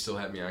on, but you still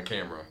have me on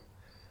camera.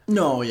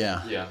 No,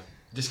 yeah. Yeah.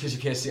 Just because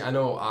you can't see. I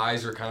know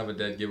eyes are kind of a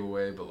dead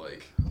giveaway, but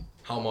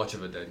how much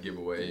of a dead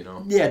giveaway,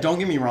 Yeah, don't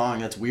get me wrong.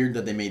 That's weird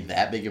that they made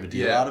that big of a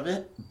deal out of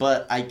it.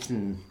 But I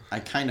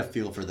kind of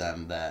feel for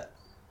them that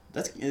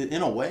that's,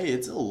 in a way,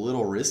 it's a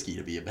little risky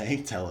to be a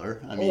bank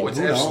teller. I mean, it's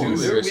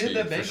absolutely risky. We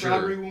had that bank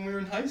robbery when we were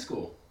in high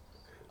school.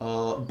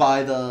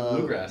 By the...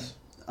 Bluegrass.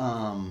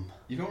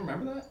 You don't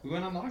remember that? We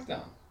went on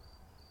lockdown.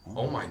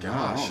 Oh my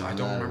gosh, I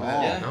don't remember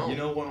that. that. Yeah, no. You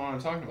know what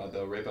I'm talking about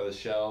though, right by the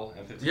Shell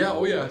and 50. Yeah,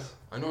 oh yeah,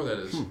 I know what that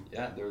is.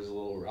 Yeah, there was a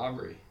little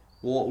robbery.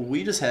 Well,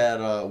 we just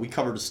had we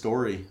covered a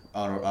story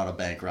on a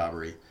bank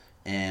robbery,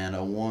 and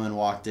a woman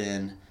walked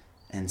in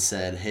and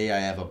said, "Hey, I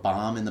have a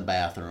bomb in the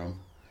bathroom.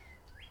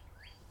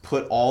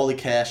 Put all the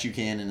cash you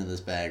can into this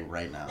bag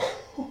right now."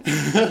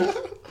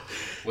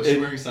 Was she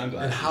wearing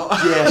sunglasses?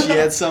 Yeah, she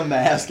had some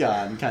mask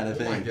on, kind of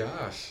Oh my thing.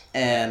 gosh.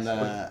 And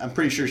I'm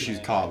pretty sure she was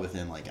caught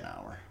within like an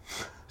hour.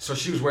 So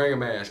she was wearing a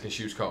mask and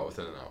she was caught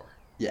within an hour.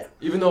 Yeah.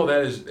 Even though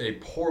that is a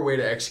poor way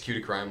to execute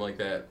a crime like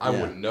that, I Yeah.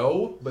 wouldn't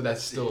know, but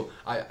that's still,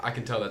 I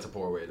can tell that's a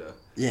poor way to.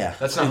 Yeah.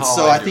 That's not and how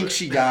so I I do think it.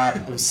 she got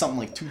it was something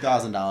like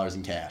 $2,000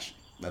 in cash.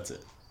 That's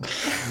it.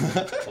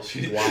 Well,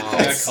 she Wow. got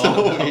That's caught,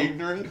 so though.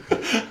 ignorant.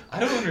 I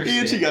don't understand.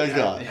 And she got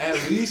caught.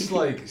 At least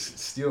like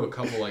steal a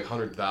couple like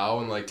 $100,000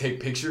 and like take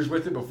pictures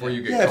with it before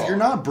you get Yeah, caught. if you're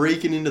not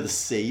breaking into the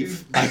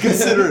safe, I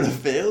consider it a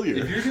failure.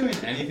 If you're doing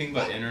anything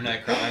but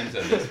internet crimes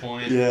at this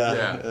point, Yeah.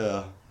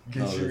 Yeah. Get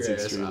No, your that's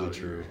ass extremely out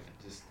true. here.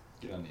 just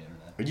get on the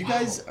internet. Are you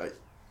guys?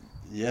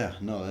 Yeah,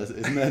 no,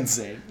 isn't that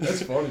insane?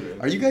 That's funny,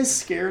 man. Are you guys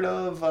scared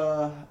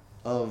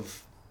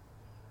of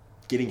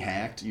getting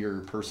hacked? Your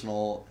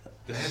personal?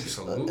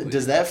 Absolutely.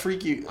 Does that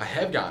freak you? I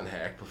have gotten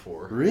hacked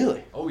before.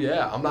 Really? Oh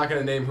yeah, I'm not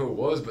gonna name who it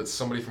was, but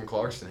somebody from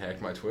Clarkston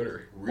hacked my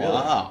Twitter.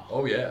 Wow.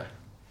 Oh yeah.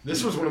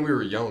 This was when we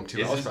were young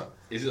too.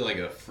 Is it like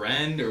a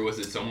friend or was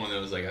it someone that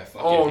was like, I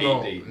fucking Oh hate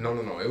no,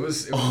 dating? no. It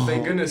was Oh.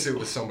 thank goodness it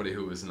was somebody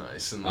who was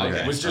nice and like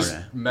Okay, was just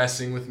okay.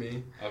 messing with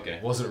me. Okay.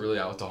 Wasn't really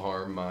out to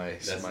harm my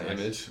That's nice.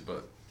 image,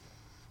 but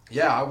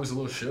yeah, I was a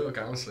little shook.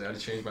 Honestly, I had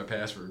to change my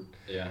password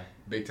Yeah.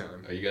 big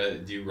time. Do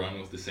you run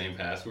with the same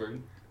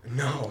password?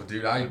 No,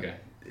 dude, Okay.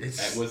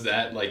 it's. Was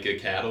that like a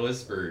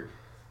catalyst for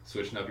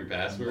switching up your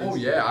passwords? Oh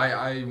yeah,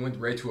 I went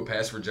right to a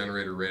password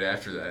generator right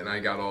after that, and I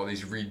got all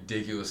these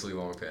ridiculously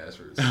long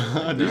passwords.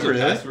 There's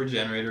Really? a password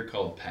generator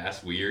called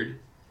Passweird.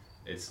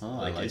 It's Oh, I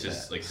like like it's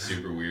just that. like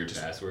super weird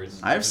passwords.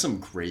 I have some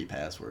great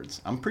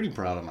passwords. I'm pretty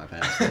proud of my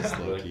passwords,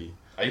 low key.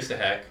 I used to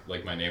hack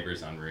like my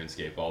neighbors on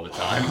RuneScape all the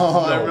time.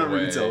 Oh, I No remember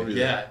you way. telling me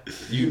that. Yeah,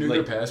 You knew their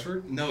like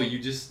password? no, you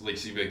just like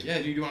she'd be like, yeah,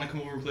 dude, you want to come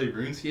over and play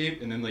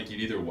RuneScape? And then like you'd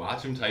either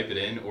watch them type it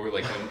in, or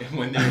like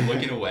when they're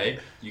looking away,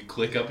 you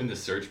click up in the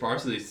search bar,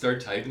 so they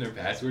start typing their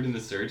password in the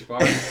search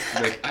bar.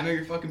 You're like, I know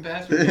your fucking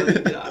password. Buddy.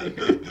 Get out of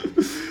here.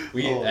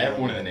 Oh,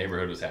 Everyone in man. the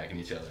neighborhood was hacking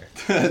each other.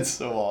 That's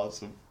so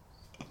awesome.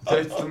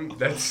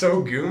 That's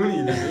so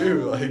goony to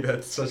do. Like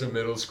that's such a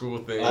middle school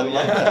thing. I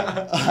love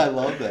that. I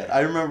love that.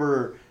 I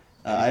remember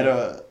I had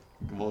a.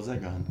 What was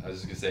that going? I was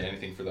just gonna say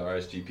anything for the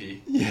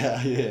RSGP.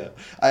 Yeah.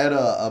 I had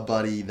a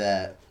buddy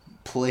that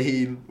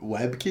played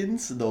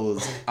Webkins,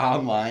 those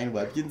online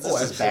Webkins. This Oh,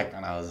 is absolutely. back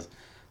when I was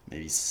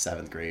maybe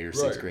 7th grade or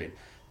 6th Right. grade.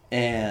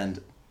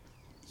 And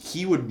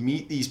he would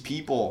meet these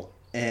people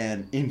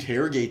and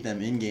interrogate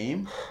them in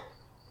game.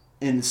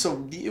 And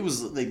so it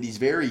was like these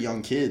very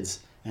young kids.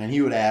 And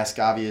he would ask,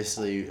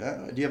 obviously,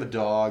 do you have a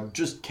dog?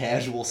 Just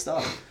casual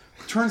stuff.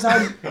 Turns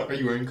out, Are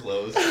you wearing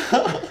clothes?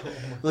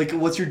 like,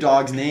 what's your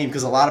dog's name?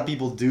 Because a lot of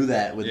people do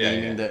that with Yeah,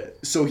 naming yeah.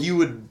 that. So he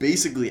would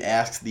basically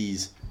ask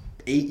these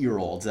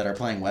 8-year-olds that are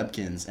playing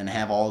Webkins and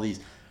have all these.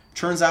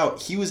 Turns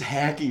out he was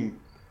hacking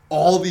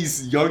all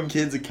these young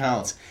kids'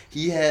 accounts.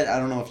 He had, I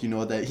don't know if you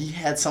know that, he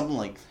had something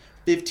like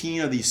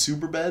 15 of these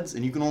super beds,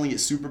 and you can only get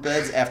super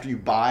beds after you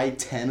buy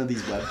 10 of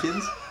these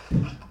Webkins.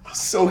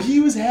 So he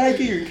was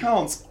hacking your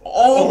accounts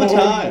all the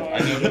time. I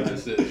know who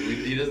this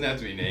is. He doesn't have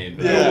to be named.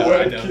 But Yeah.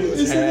 I know who it is.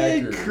 Isn't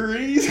that Hacker.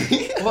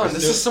 crazy? Hold on,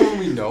 this is someone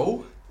we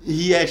know?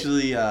 He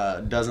actually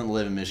doesn't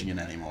live in Michigan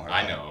anymore.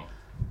 I know.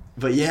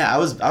 But yeah, I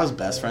was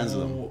best friends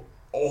with him.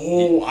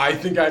 Oh, I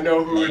think I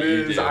know who it You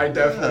is. do. I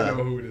definitely Yeah.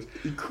 know who it is.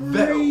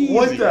 Crazy.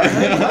 What the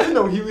heck? I didn't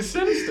know he was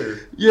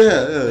sinister. Yeah,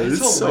 That's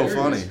it's so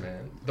hilarious, funny.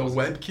 man. The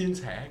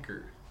Webkins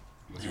hacker.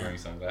 Was he wearing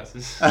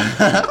sunglasses?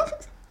 God.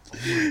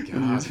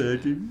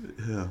 Hacking?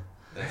 Yeah.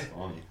 That's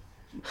funny.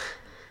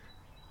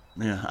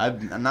 Yeah, I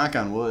knock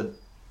on wood.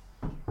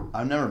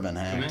 I've never been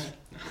hacked.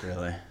 Come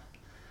Really.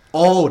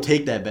 Oh,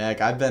 take that back.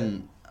 I've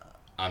On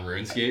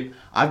RuneScape?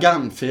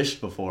 gotten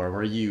fished before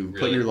where you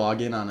put Really? your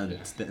login on a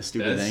Yeah.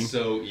 stupid That's thing.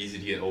 so easy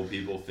to get old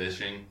people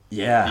fishing.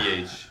 Yeah.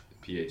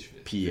 PH.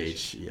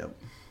 PH, yep.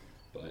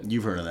 But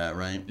You've heard of that,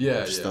 right?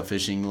 Yeah, Just yeah. the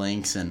phishing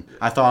links, and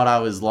I thought I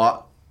was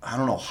I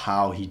don't know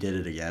how he did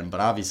it again, but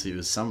obviously it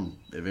was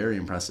a very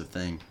impressive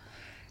thing,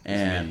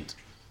 and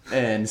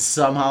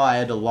somehow I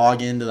had to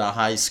log into the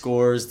high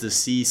scores to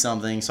see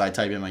something, so I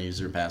type in my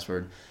user and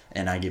password,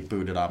 and I get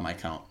booted off my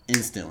account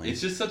instantly.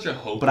 it's just such a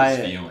hopeless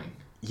feeling.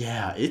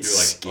 Yeah, it's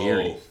You're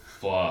like, scary.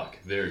 oh, fuck.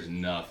 There's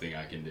nothing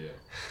I can do.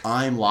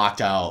 I'm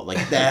locked out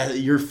like that.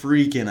 You're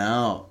freaking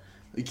out.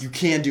 Like you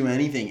can't do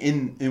anything.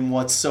 And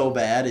what's so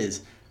bad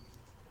is,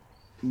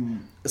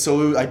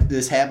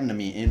 this happened to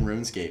me in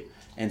RuneScape,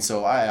 and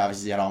so I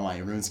obviously had all my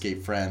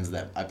RuneScape friends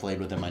that I played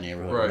with in my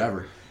neighborhood, or Right.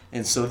 whatever.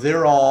 And so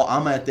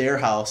I'm at their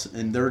house,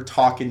 and they're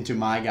talking to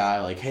my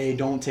guy like, "Hey,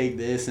 don't take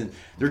this," and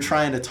they're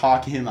trying to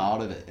talk him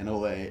out of it in a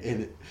way.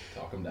 And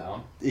Talk them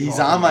down. he's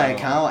Talk on him my out.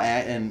 account,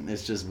 and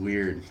it's just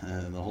weird.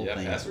 The whole Yeah,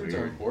 thing is passwords are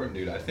weird. important,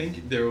 dude. I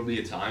think there will be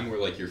a time where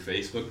like your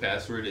Facebook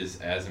password is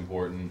as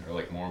important or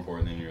like more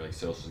important than your like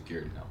social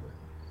security number.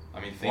 I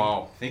mean,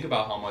 Wow. think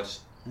about how much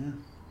Yeah.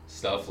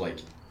 stuff like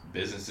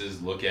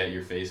businesses look at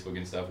your Facebook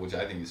and stuff, which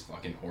I think is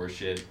fucking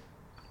horseshit.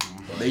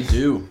 They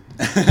do.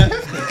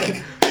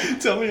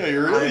 Tell me how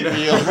you really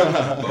feel.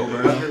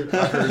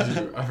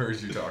 I've heard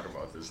you talk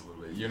about this a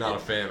little bit. You're not a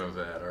fan of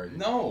that, are you?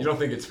 No. You don't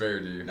think it's fair,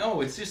 do you?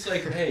 No, it's just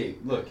like, hey,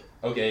 look,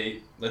 okay,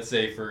 let's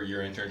say for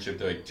your internship,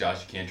 they're like,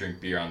 Josh, you can't drink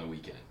beer on the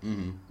weekend.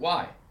 Mm-hmm.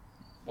 Why?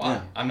 Why?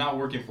 Yeah. I'm not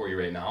working for you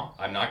right now.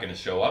 I'm not going to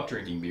show up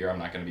drinking beer. I'm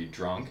not going to be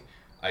drunk.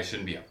 I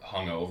shouldn't be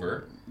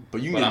hungover.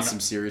 But you But get I'm in some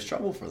not- serious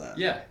trouble for that.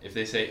 Yeah, if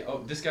they say,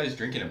 oh, this guy's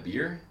drinking a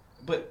beer,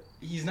 but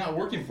he's not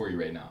working for you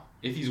right now.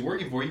 If he's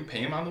working for you, pay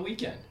him on the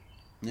weekend.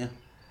 Yeah.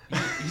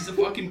 He's a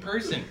fucking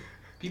person.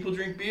 People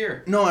drink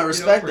beer. No, I Get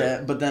respect over it.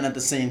 that, but then at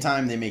the same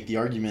time, they make the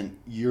argument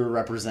you're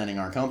representing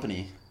our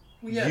company.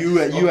 Well, yeah, You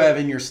okay. have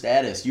in your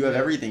status, you have Yeah.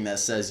 everything that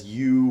says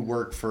you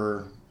work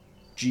for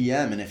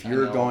GM, and if I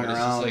you're know, going but it's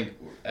around just like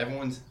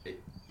everyone's.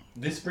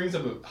 This brings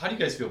up. How do you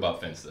guys feel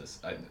about Fince this?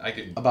 I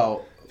could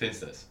about Fince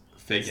this.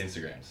 Fake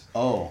Instagrams.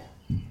 oh,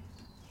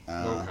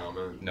 No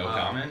comment. No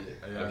comment.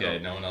 Yeah, Okay,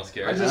 no. no one else I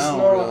cares. just I don't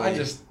no. I really-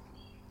 just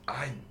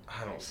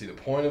I don't see the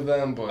point of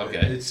them, but Okay.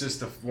 it's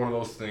just one of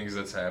those things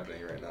that's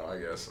happening right now. I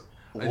guess.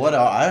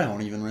 I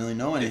don't even really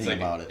know It's anything like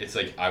about it. it's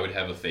like I would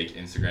have a fake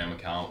Instagram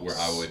account where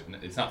I would.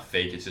 It's not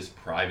fake. It's just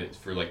private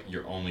for like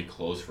your only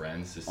close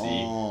friends to see,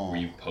 Oh. where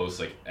you post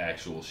like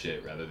actual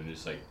shit rather than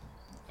just like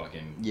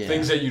fucking. Yeah,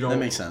 Things that you don't. That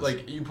makes sense.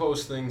 Like you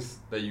post things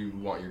that you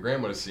want your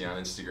grandma to see on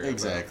Instagram.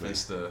 Exactly.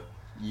 It's the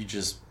You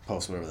just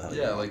post whatever the hell.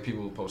 you yeah, want. like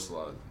people post a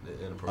lot of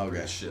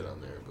inappropriate Okay. shit on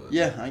there. But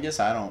Yeah, I guess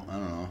I don't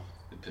know.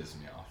 It pisses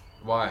me off.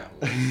 why?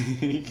 What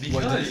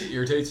Because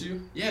irritates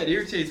you? yeah, it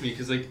irritates me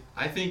because like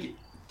I think,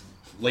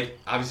 like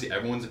obviously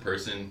everyone's a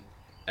person,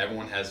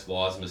 everyone has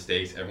flaws,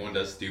 mistakes, everyone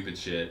does stupid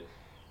shit,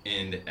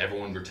 and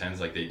everyone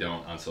pretends like they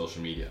don't on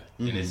social media,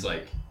 and Mhm. it's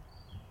like,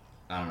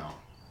 I don't know.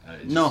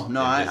 It No, just-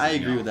 no, it I pisses me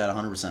agree off. with that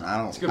 100%.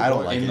 I It's a good don't. I don't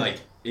point. like And it. like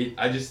it,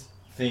 I just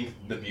think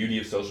the beauty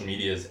of social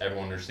media is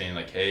everyone understanding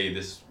like, hey,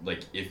 this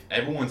like if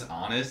everyone's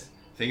honest,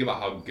 think about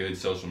how good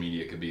social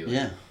media could be. Like,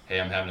 Yeah. hey,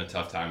 I'm having a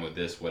tough time with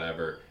this,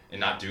 whatever, and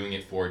not doing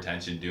it for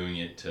attention, doing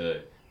it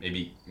to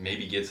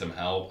maybe get some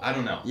help. I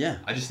don't know. Yeah.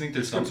 I just think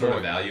there's That's a some good sort of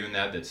point. value in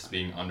that that's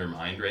being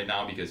undermined right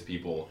now because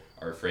people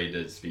are afraid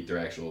to speak their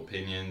actual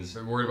opinions.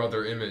 They're worried about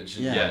their image.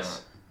 And Yeah.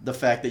 Yes. The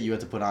fact that you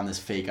have to put on this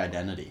fake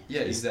identity.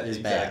 Yeah, is bad.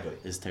 exactly.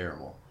 Is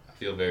terrible. I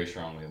feel very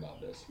strongly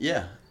about this.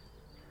 Yeah.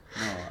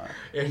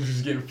 No,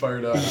 Andrew's getting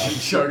fired up.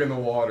 He's chugging the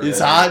water. it's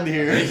hot in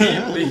here.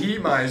 The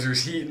heat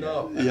miser's heating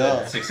up.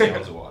 Yeah. 6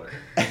 gallons of water.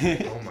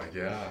 Oh my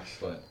gosh.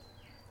 But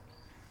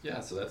yeah,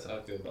 so that's how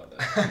I feel about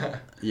that.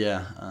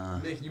 Yeah.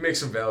 You make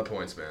some valid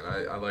points, man.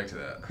 I liked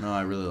that. No,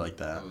 I really like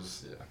that.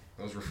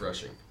 That was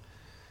refreshing.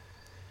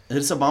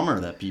 It's a bummer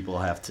that people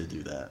have to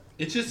do that.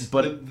 It just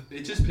But-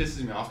 it just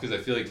pisses me off because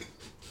I feel like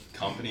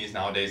companies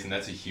nowadays, and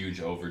that's a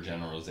huge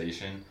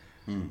overgeneralization,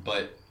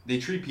 but they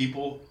treat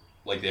people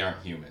like they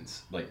aren't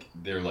humans. Like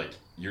they're like,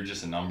 you're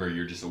just a number,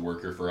 you're just a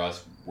worker for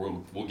us.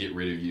 We'll get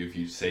rid of you if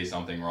you say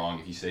something wrong,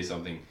 if you say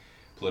something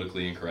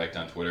politically incorrect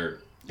on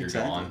Twitter, you're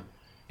Exactly. gone.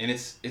 And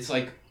it's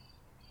like,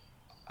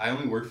 I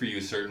only work for you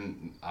a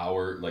certain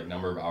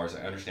number of hours.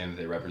 I understand that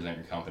they represent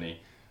your company,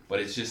 but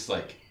it's just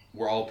like,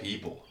 we're all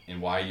people,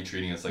 and why are you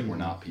treating us like we're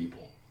not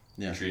people?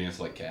 Yeah. You're treating us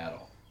like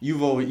cattle.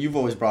 You've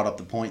always brought up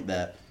the point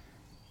that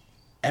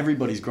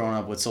everybody's grown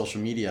up with social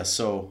media,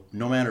 so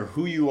no matter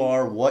who you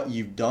are, what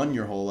you've done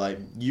your whole life,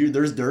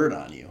 there's dirt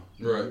on you.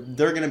 Right.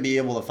 They're gonna be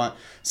able to find.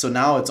 So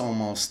now it's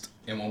almost.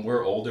 And when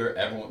we're older,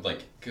 everyone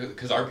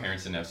because our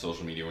parents didn't have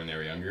social media when they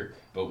were younger.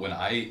 But when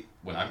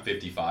I'm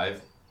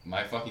 55,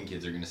 my fucking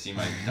kids are gonna see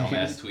my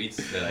dumbass tweets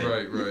that I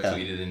Right.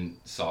 tweeted in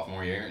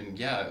sophomore year, and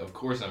yeah, of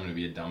course I'm gonna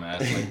be a dumbass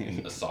like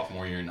in a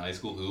sophomore year in high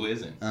school. Who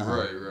isn't? Uh-huh.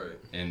 Right.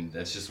 And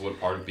that's just what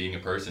part of being a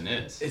person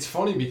is. It's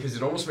funny because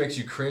it almost makes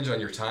you cringe on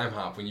your time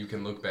hop when you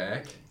can look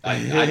back. I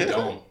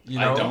don't You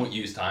know? I don't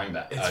use time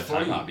It's time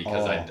funny. hop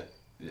because Oh.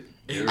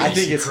 It I makes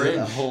think you it's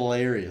cringe.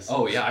 hilarious.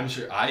 Oh yeah, I'm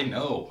sure. I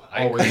know.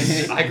 I Oh,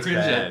 it's cringe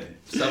bad. at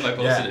stuff I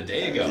posted Yeah. a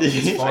day ago.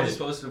 It's I funny. just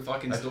posted a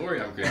fucking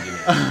story. I'm cringing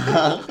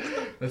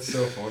at. That's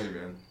so funny,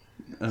 man.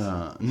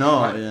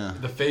 No, yeah.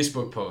 The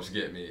Facebook posts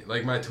get me.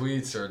 Like my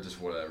tweets are just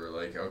whatever.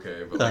 Like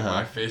okay, but like Uh-huh.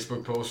 my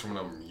Facebook posts from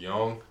when I'm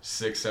young,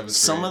 6th, 7th grade.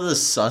 Some of the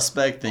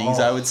suspect things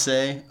I would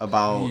say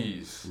about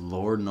Jeez.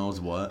 Lord knows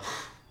what.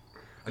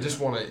 I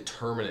just want to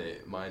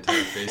terminate my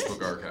entire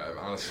Facebook archive.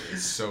 Honestly,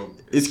 it's so.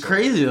 It's so-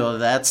 crazy though.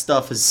 That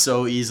stuff is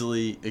so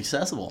easily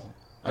accessible.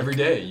 Every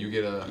day you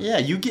get a. Yeah,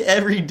 you get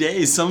every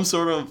day some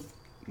sort of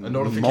A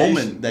notification.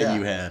 moment that Yeah.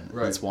 you had.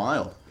 Right. It's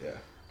wild. Yeah.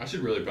 I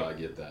should really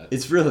probably get that.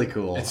 It's really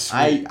cool. It's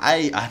sweet.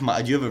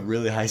 I do have a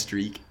really high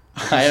streak.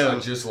 I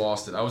just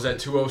lost it. I was at Oh,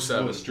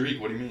 207. a streak?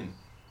 What do you mean?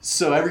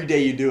 So every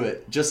day you do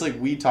it, just like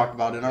we talked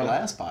about in our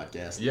last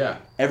podcast. Yeah.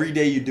 Every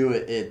day you do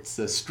it, it's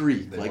a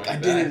streak. They Like want I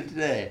you did back. it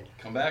today.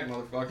 Come back,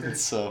 motherfucker.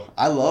 So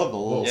I love a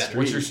little Yeah. streak.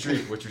 What's your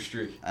streak? What's your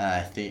streak? I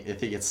think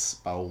it's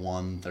about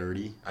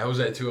 130. I was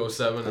at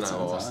 207 and That I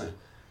sounds lost high. it.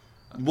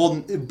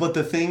 Well, but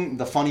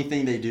the funny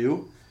thing they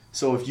do,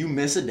 so if you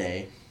miss a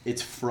day,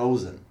 it's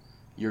frozen.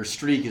 your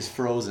streak is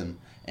frozen,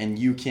 and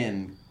you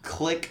can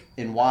click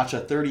and watch a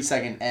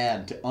 30-second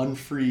ad to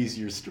unfreeze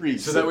your streak.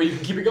 So that way you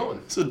can keep it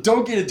going. So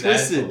don't get it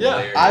That's twisted.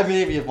 hilarious. I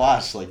maybe have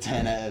watched like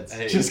 10 ads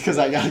Hey. just because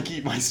I gotta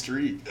keep my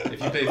streak. If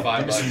you pay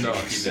 $5, you can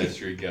nuts. keep that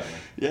streak going.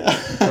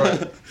 Yeah.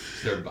 Right.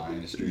 Start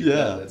buying a streak.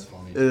 Yeah. That's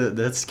funny.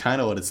 That's kind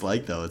of what it's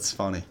like, though. It's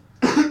funny.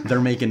 They're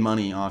making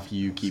money off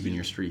you keeping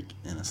your streak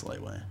in a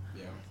slight way.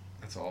 Yeah,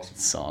 that's awesome.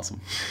 It's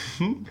awesome.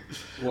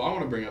 Well, I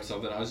want to bring up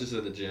something. I was just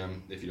at the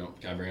gym. If you don't,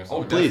 can I bring up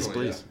Oh, something? please,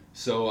 definitely, please.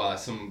 So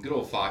some good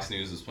old Fox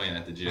News was playing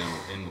at the gym,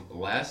 and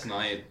last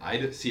night I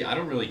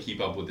don't really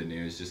keep up with the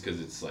news just because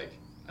it's like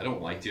I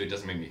don't like to. It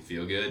doesn't make me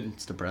feel good.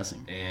 It's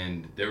depressing.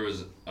 And there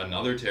was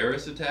another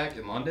terrorist attack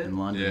in London. In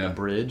London, Yeah. the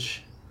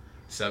bridge.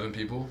 7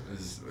 people?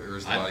 Or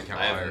is the I, body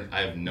count I higher? have,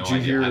 I have no Did you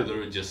idea. hear- I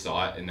literally just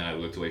saw it, and then I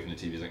looked away from the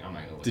TV. Like, I'm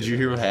not gonna. Look Did at you it.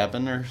 hear what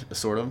happened, or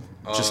sort of?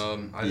 I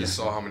just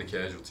saw how many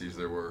casualties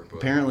there were. But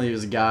Apparently, it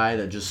was a guy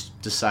that just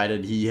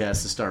decided he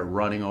has to start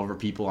running over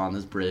people on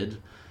this bridge.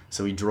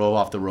 So he drove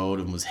off the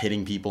road and was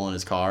hitting people in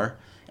his car.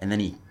 And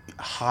then he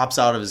hops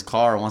out of his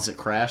car once it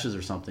crashes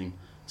or something,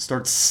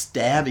 starts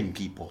stabbing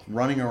people,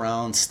 running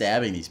around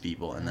stabbing these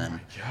people. And then,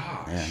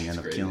 gosh. yeah, he ended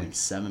up crazy. killing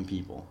 7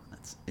 people.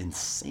 That's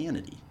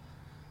insanity.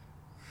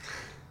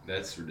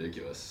 That's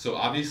ridiculous. So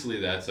obviously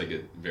that's like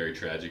a very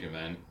tragic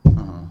event.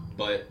 Uh-huh.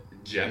 But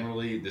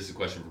generally, this is a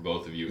question for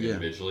both of you Yeah.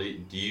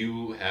 individually. Do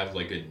you have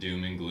like a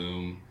doom and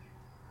gloom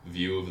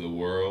view of the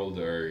world,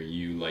 or are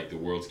you like the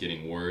world's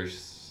getting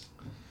worse?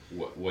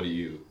 What are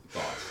you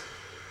thoughts?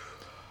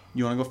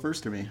 You want to go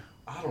first or me?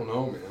 I don't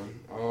know,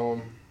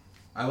 man.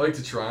 I like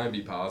to try and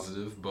be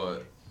positive,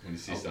 but When you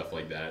see stuff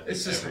like that,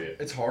 it's just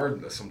it's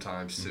hard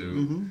sometimes too.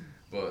 Mm-hmm.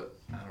 But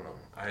I don't know.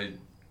 I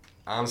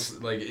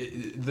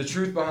honestly the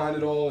truth behind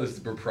it all is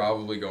we're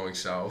probably going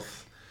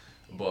south,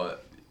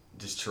 but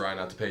just try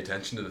not to pay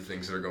attention to the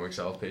things that are going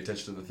south. Pay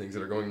attention to the things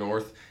that are going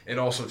north, and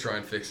also try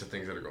and fix the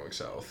things that are going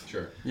south.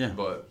 Sure. Yeah.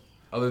 But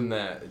other than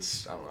that,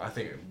 it's I don't know.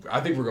 I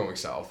think we're going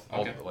south.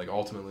 Okay.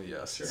 Ultimately,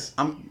 yes. Sure.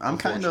 I'm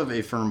kind of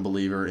a firm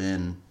believer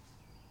in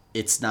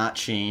it's not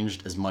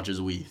changed as much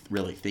as we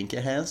really think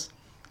it has,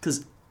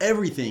 because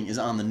everything is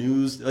on the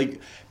news. Like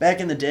back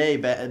in the day,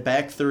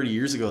 back 30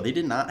 years ago, they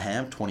did not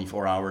have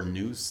 24-hour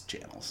news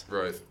channels.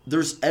 Right.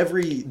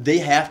 They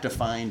have to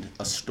find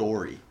a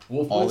story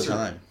Wolf all the Blitzer.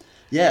 time.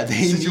 Yeah, they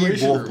need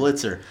Situation Wolf room.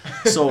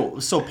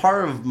 Blitzer. So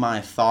part of my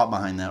thought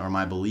behind that, or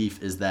my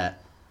belief, is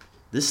that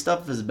this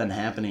stuff has been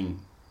happening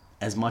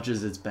as much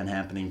as it's been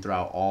happening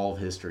throughout all of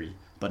history.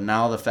 But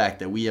now the fact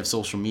that we have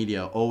social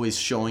media always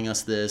showing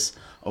us this,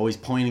 always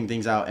pointing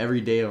things out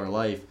every day of our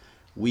life,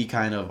 we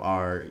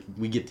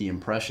get the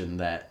impression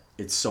that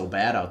it's so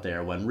bad out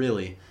there when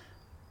really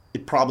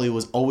it probably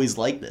was always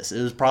like this.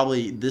 It was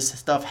probably, this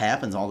stuff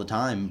happens all the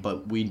time,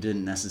 but we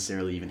didn't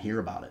necessarily even hear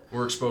about it.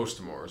 We're exposed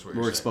to more. Is what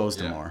you're We're saying. exposed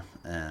to Yeah. more,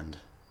 and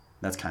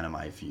that's kind of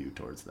my view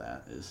towards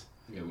that. Is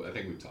Yeah, I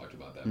think we've talked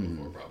about that Mm-hmm.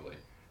 before, probably.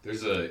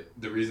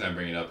 The reason I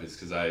bring it up is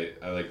because I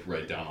like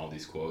write down all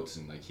these quotes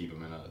and like keep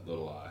them in a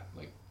little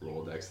like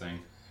Rolodex thing.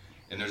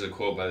 And there's a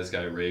quote by this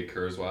guy Ray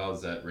Kurzweil.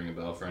 Does that ring a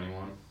bell for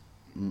anyone?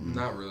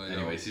 Not really. no.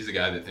 Anyways, he's a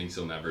guy that thinks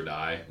he'll never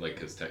die, like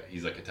because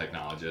he's like a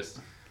technologist.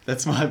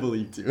 that's my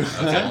belief too.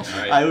 Okay, all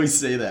right. I always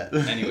say that.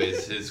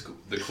 Anyways,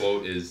 the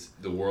quote is,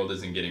 "The world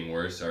isn't getting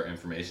worse. Our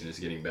information is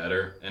getting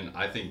better." And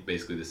I think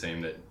basically the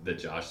same that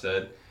Josh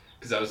said,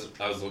 because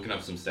I was looking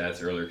up some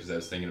stats earlier because I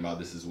was thinking about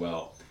this as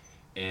well.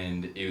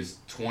 And it was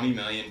 20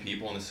 million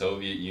people in the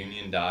Soviet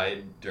Union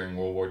died during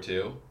World War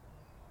II.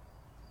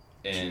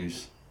 And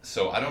Jeez.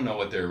 so I don't know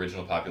what their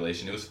original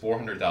population. It was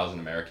 400,000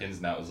 Americans,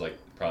 and that was like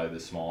probably the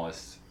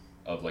smallest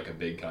of like a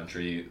big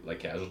country, like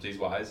casualties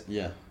wise.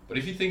 Yeah, But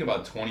if you think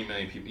about 20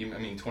 million people,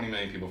 20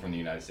 million people from the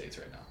United States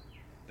right now.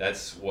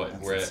 That's what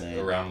That's we're insane.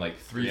 at around like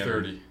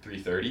 330.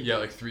 330. Yeah,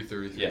 like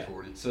 330, Yeah.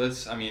 340. So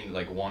that's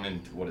like 1 in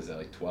what is that,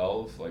 like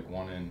 12, like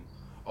 1 in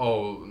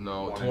Oh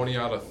no, 1 20 in,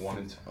 out of 1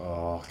 in.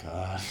 oh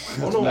god.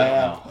 Oh no,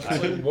 No.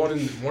 it's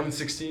like 1 in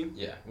 16.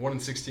 Yeah. 1 in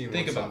 16.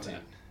 Think 1 in about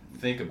 17. that.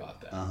 Think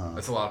about that. Uh-huh.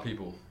 That's a lot of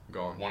people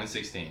gone. 1 in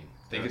 16.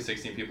 Think Right. of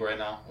 16 people right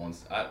now.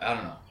 I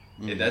don't know.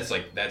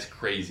 Mhm. That's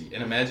crazy.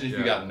 And imagine if you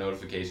Yeah. got a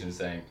notification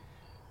saying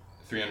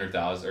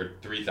 300,000 or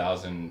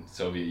 3,000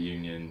 Soviet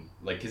Union,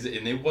 like, and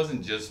it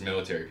wasn't just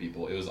military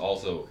people, it was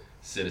also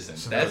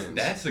citizens. Civilians.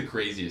 That's the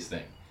craziest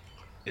thing,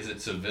 is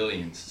that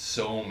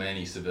so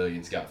many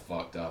civilians got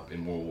fucked up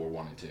in World War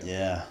One and Two.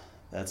 Yeah,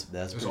 that's It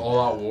was pretty all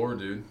out bad. war,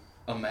 dude.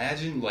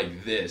 Imagine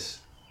like this,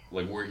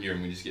 like we're here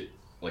and we just get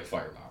like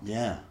firebombed.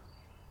 Yeah,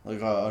 like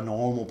a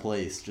normal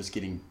place just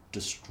getting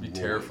destroyed. Be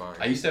terrifying.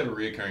 I used to have a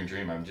reoccurring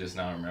dream. I'm just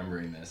now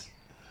remembering this.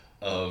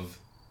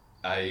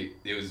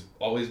 It was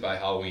always by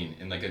Halloween,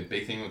 and like a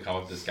big thing would come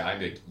up to this guy and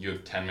be like, "You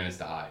have 10 minutes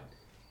to hide,"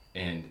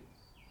 and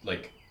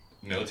like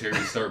military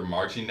would start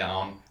marching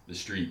down the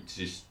street,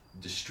 just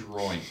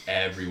destroying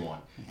everyone,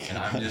 and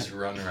I'm just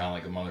running around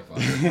like a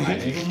motherfucker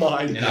hiding.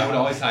 My And I would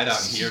always hide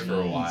out in here for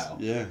a while.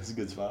 Yeah, it's a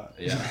good spot.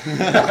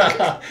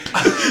 Yeah.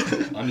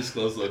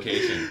 Undisclosed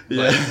location. But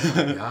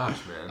Yeah. Gosh,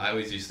 man. I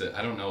always used to.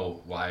 I don't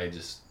know why I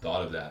just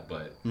thought of that,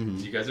 but Mhm.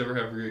 do you guys ever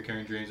have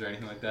recurring dreams or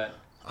anything like that?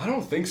 I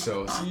don't think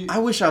so. See, I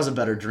wish I was a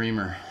better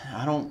dreamer.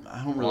 I don't really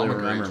I'm a great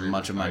remember dreamer.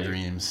 much of my Are you?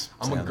 dreams.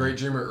 I'm a sadly. great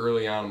dreamer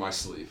early on in my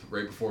sleep,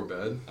 right before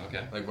bed.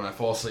 Okay. Like when I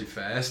fall asleep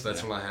fast,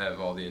 that's Yeah. when I have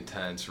all the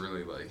intense,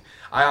 really like.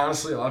 I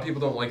honestly, a lot of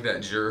people don't like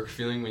that jerk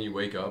feeling when you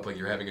wake up, like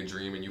you're having a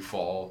dream and you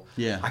fall.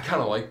 Yeah. I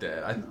kind of like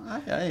that.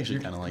 I actually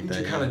kind of like that.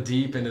 You're yeah. kind of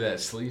deep into that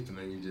sleep, and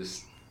then you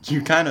just.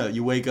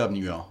 You wake up and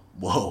you go,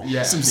 whoa,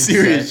 Yeah, some exactly.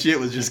 serious shit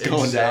was just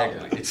going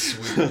Exactly. down. It's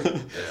sweet.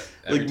 Yeah,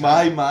 every Like time.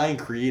 my mind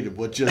created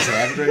what just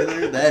happened right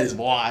there. That is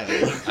wild.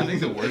 I think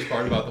the worst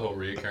part about the whole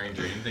reoccurring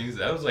dream things,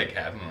 that was like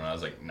happening when I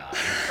was like 9.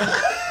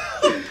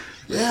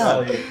 Yeah.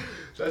 Probably-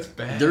 That's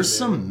bad. There's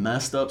man. some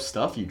messed up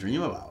stuff you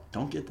dream about.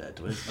 Don't get that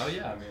twist. Oh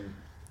yeah, I mean,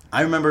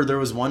 I remember there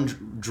was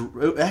one.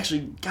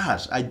 Actually,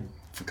 gosh, I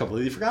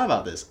completely forgot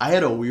about this. I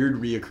had a weird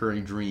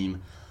reoccurring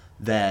dream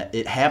that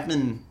it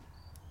happened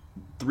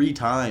 3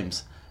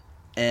 times,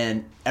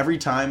 and every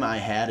time I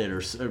had it,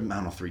 or I don't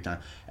know, 3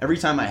 times. Every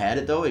time I had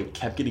it though, it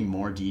kept getting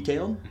more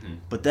detailed. Mhm.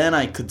 But then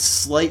I could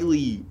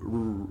slightly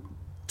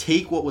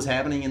take what was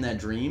happening in that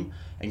dream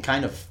and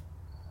kind of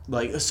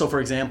like. So, for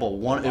example,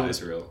 one it apply it was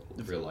to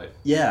real life.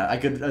 yeah, I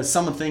could.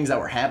 Some of the things that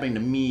were happening to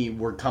me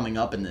were coming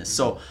up in this.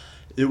 So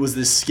it was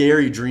this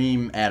scary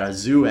dream at a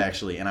zoo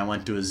actually, and I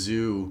went to a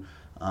zoo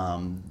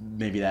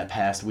maybe that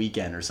past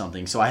weekend or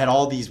something. So I had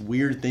all these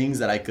weird things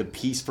that I could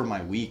piece for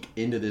my week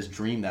into this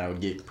dream that I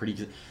would get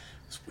pretty.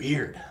 It's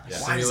weird.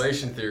 Yeah. Why does that,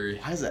 Simulation theory.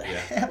 why does that Yeah.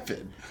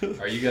 happen?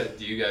 Are you guys?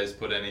 Do you guys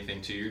put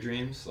anything to your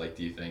dreams? Like,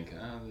 do you think?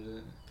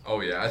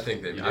 Oh yeah, I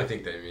think they. You I do?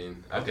 think they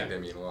mean. I Okay. think they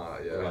mean a lot.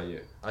 What Yeah. about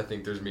you? I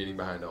think there's meaning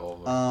behind all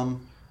of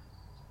them.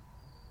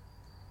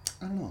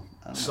 I don't know.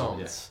 Some.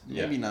 It's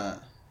Yeah. maybe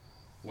not.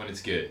 When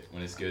it's good.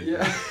 When it's good.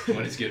 Yeah.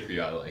 When it's good for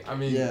you, I like. I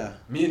mean, Yeah.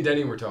 me and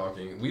Denny were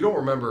talking. We don't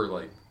remember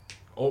like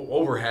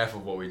over half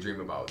of what we dream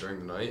about during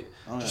the night.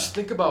 Oh, Just yeah.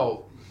 think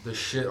about the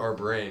shit our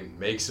brain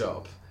makes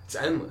up. It's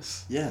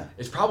endless. Yeah.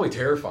 It's probably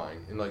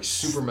terrifying and like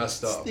super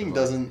messed This up. thing Like,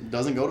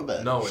 doesn't go to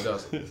bed. No, it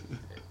doesn't.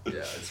 Yeah,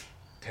 it's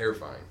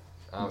terrifying.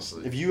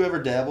 Honestly. Have you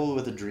ever dabbled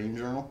with a dream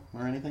journal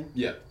or anything?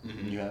 Yeah.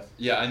 Mhm. You have.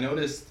 Yeah, I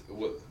noticed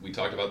what we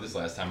talked about this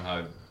last time. How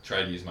I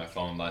tried to use my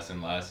phone less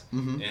and less.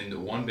 Mhm. And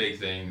one big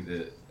thing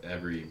that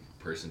every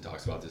person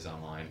talks about this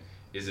online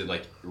is it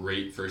like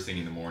right first thing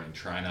in the morning.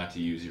 Try not to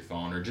use your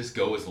phone, or just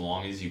go as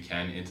long as you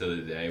can into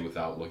the day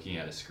without looking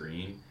at a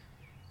screen.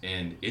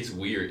 And it's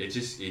weird.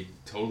 It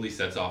totally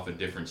sets off a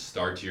different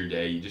start to your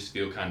day. You just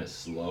feel kind of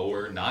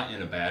slower, not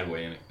in a bad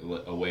way, in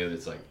a way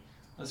that's like,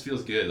 this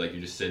feels good. Like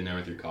you're just sitting there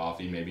with your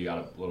coffee. Maybe you got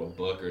a little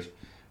book,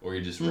 or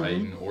you're just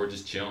writing, or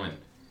just chilling.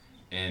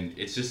 And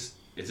it's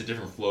a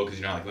different flow because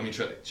you're not like, let me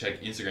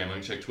check Instagram, let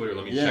me check Twitter,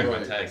 let me Yeah, check my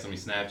right. text, let me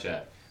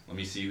Snapchat, let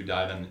me see who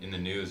died in the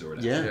news or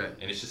whatever. Yeah. Yeah.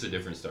 And it's just a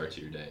different start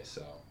to your day.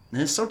 So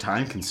And it's so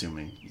time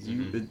consuming.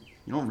 Mhm.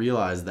 You don't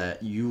realize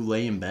that you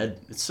lay in bed.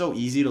 It's so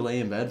easy to lay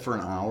in bed for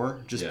an hour,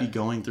 just be Yeah.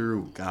 going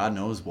through God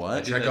knows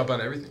what, Check up on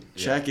everything.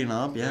 checking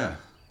up. Yeah.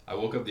 I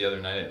woke up the other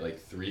night at like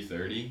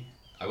 3:30.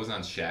 I was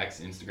on Shaq's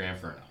Instagram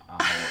for an hour.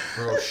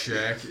 Bro,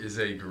 Shaq is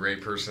a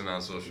great person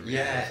on social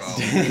media. Yes.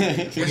 to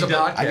follow. He has a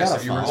podcast. I gotta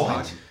Have you heard his follow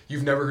podcast? him.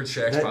 You've never heard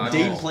Shaq's That, podcast?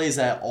 Dane plays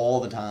that all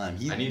the time.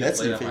 I need to that's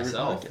play your that favorite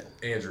myself. podcast.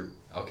 Andrew.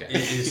 Okay. It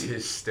is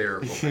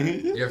hysterical.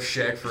 Man. You have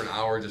Shaq for an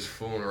hour just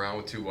fooling around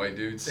with 2 white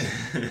dudes.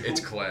 It's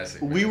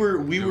classic. We man. were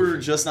Goofy.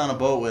 just on a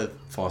boat with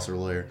Foster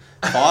lawyer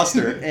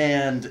Foster,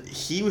 and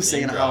he was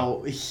saying Name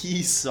how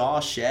he saw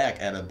Shaq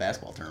at a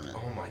basketball tournament.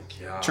 Oh my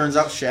god. Turns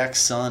out Shaq's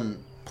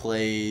son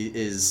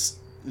is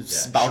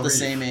about the Sharif.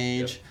 same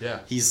age. Yeah.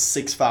 He's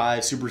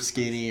 6'5", super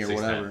skinny or 6'10".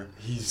 whatever.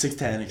 He's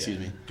 6'10", excuse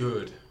me.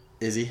 good.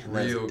 Is he?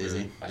 Real Is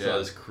good. he? I Yeah. saw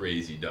this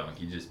crazy dunk.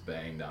 He just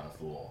banged on a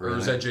fool. Or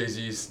is that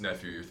Jay-Z's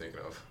nephew you're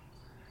thinking of?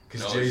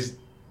 Because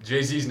No,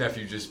 Jay-Z's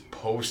nephew just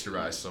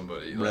posterized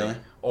somebody. Like, Really?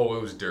 oh,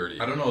 it was dirty.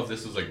 I don't know if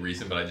this was like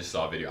recent, but I just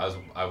saw a video.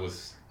 I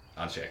was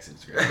on Shaq's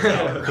Instagram for an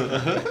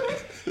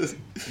hour.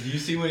 Do you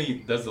see when he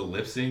does the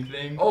lip sync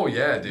thing? Oh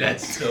yeah, dude.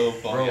 That's so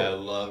funny. Bro. I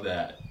love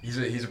that. He's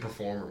a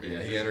performer. Yeah,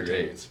 Yeah, he he's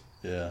entertains.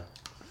 Yeah.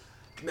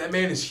 That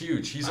man is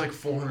huge. He's like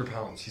 400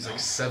 pounds. He's like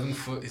 7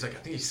 foot. He's like, I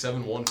think he's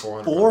 7'1",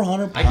 400 pounds.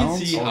 400 I can pounds?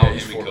 see Oh, how yeah,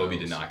 he's him and Kobe 4 did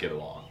pounds. not get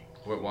along.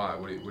 Why?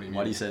 What do you mean?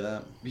 Why do you say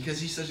that? Because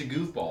he's such a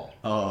goofball.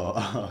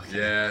 Oh, okay.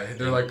 Yeah,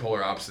 they're like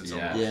polar opposites.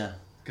 Yeah. almost. Yeah.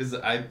 Because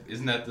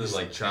isn't that the He's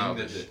like thing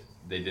childish. that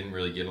they didn't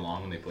really get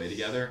along when they played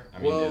together? I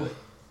mean, Well, did they?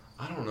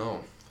 I don't know.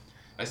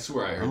 I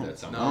swear I heard that I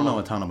somewhere. don't know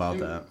a ton about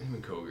him, that. Him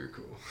and Kobe are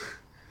cool.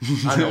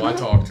 I know. I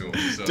talked to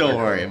him. So Don't they're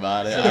worry cool.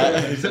 about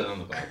it. He said it on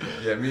the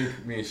podcast. Yeah, me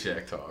and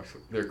Shaq talked.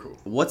 They're cool.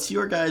 What's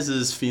your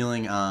guys'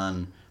 feeling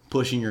on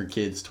pushing your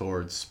kids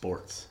towards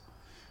sports?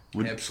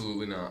 Would-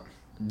 Absolutely not.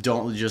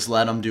 Don't just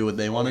let them do what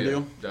they want to Yeah,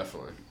 do?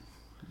 Definitely.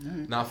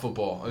 Alright. Not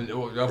football.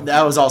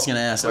 That was all I was going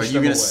to ask. Are Push you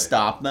them going to away.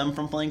 stop them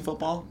from playing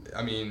football?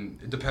 I mean,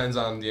 it depends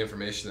on the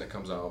information that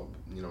comes out.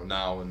 You know,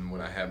 now and when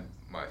I have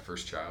my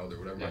first child or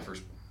whatever, Yeah. my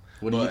first.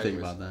 What do you But think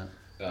anyways. about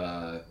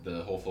that?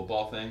 The whole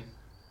football thing.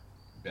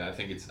 Yeah, I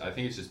think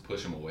it's just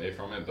push them away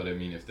from it. But I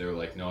mean, if they're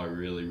like, no, I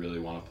really, really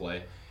want to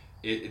play,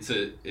 it's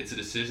a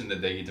decision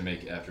that they get to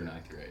make after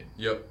 9th grade.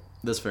 Yep.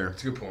 That's fair.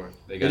 It's a good point.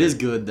 It is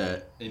good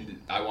that.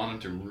 And I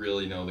want them to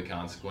really know the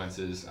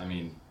consequences. I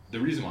mean, the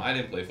reason why I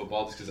didn't play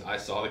football is because I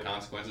saw the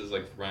consequences,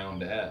 like, for my own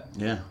dad.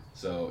 Yeah.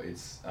 So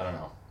it's, I don't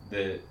know.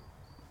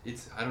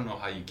 I don't know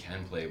how you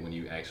can play when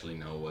you actually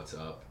know what's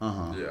up.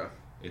 Yeah.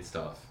 It's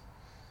tough.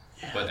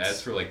 Yeah, But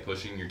as for, like,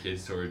 pushing your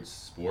kids towards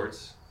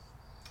sports,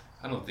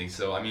 I don't think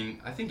so. I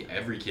mean, I think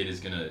every kid is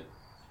going to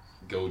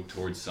go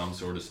towards some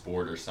sort of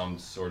sport or some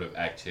sort of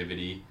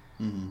activity,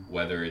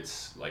 whether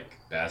it's, like,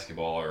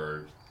 basketball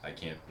or,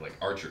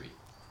 archery.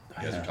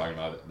 You guys were talking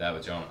about that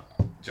with Jonah.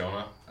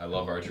 Jonah, I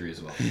love archery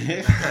as well. We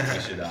should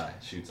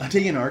shoot some. I'm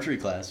taking an archery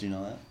class, you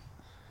know that?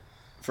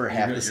 For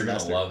half the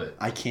semester. You're going to love it.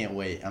 I can't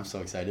wait. I'm so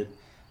excited.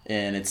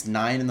 And it's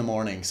 9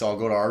 in-the-morning, so I'll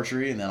go to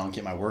archery, and then I'll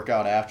get my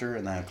workout after,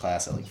 and then I have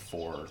class at like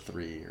 4 or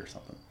 3 or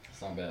something.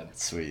 It's not bad.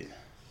 It's sweet.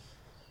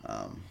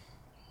 I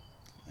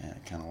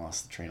kind of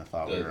lost the train of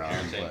thought we The were on.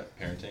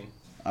 parenting?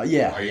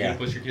 Yeah, Are you yeah. going to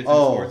push your kids in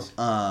sports?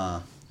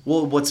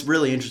 Well, what's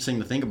really interesting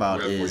to think about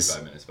We're at is...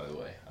 45 minutes, by the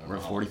way. We're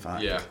at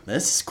 45. Yeah.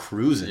 This is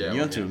cruising. Yeah,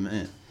 you have to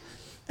admit.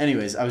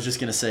 Anyways, I was just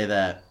going to say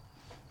that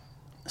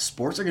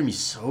sports are going to be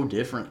so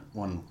different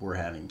when we're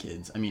having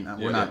kids. I mean,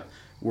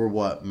 we're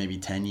what, maybe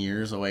 10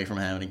 years away from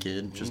having a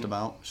kid, just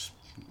about.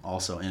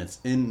 Also, and it's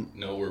in...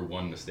 No, we're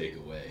one mistake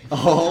away.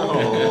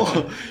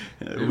 Oh!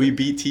 We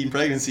beat teen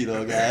pregnancy,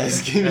 though,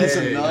 guys. Give me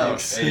some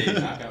knocks. Hey,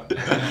 knock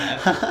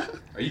out.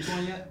 Are you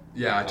 20 yet?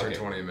 Yeah, I turned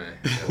Okay. 20 in May,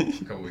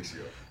 a couple weeks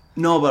ago.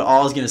 No, but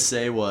all I was going to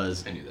say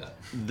was... I knew that.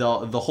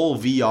 The whole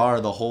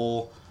VR, the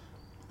whole...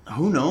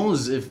 Who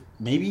knows if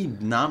maybe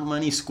not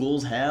many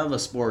schools have a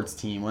sports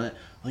team.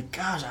 Like,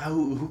 gosh,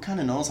 who kind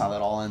of knows how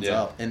that all ends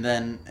up? And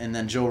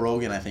then Joe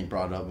Rogan, I think,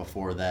 brought it up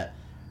before that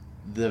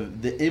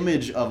the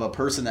image of a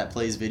person that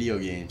plays video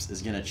games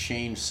is going to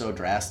change so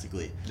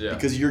drastically. Yeah.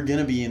 Because you're going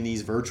to be in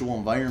these virtual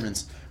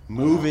environments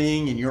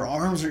moving, and your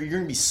arms you're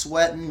going to be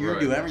sweating, you're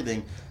going to do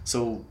everything.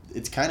 So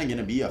it's kind of going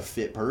to be a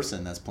fit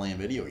person that's playing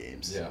video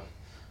games. Yeah.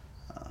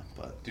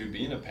 But Dude,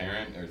 being a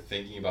parent or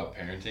thinking about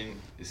parenting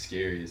is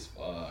scary as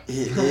fuck.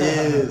 it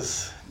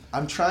is.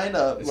 I'm trying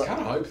to... It's kind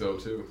of hype, though,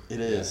 too.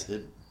 It is.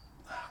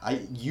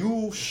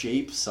 You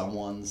shape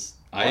someone's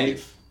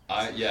life.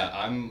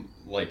 I'm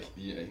like,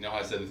 you know how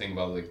I said the thing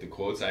about like the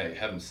quotes? I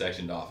have them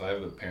sectioned off. I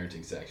have a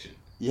parenting section.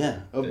 Yeah.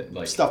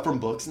 Like, stuff from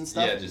books and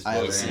stuff. Yeah, just I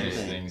have the books same and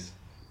thing. things.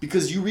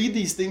 Because you read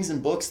these things in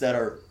books that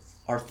are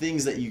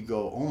things that you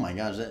go, oh my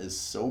gosh, that is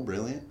so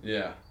brilliant.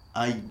 Yeah.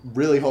 I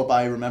really hope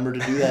I remember to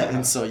do that.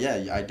 And so,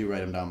 yeah, I do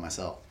write them down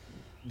myself.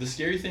 The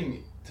scary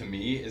thing to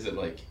me is that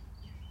like,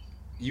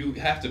 you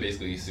have to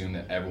basically assume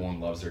that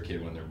everyone loves their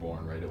kid when they're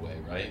born right away,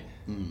 right?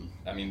 Mm.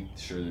 I mean,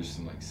 sure, there's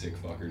some like sick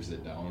fuckers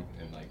that don't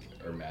and like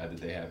are mad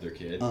that they have their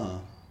kid. Uh-huh.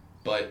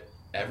 But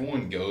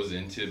everyone goes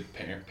into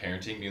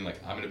parenting being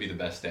like, I'm gonna be the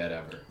best dad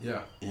ever.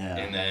 Yeah. Yeah.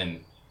 And then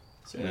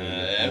really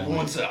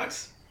everyone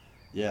sucks.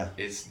 Yeah.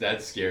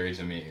 That's scary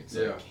to me. It's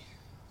like,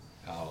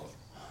 how,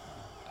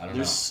 I don't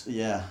know.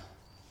 Yeah.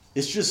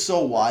 It's just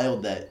so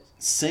wild that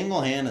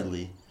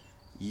single-handedly,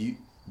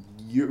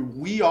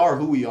 we are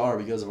who we are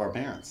because of our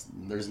parents.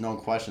 There's no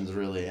questions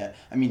really.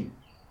 I mean,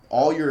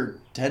 all your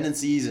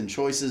tendencies and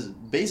choices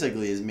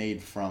basically is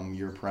made from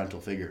your parental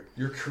figure.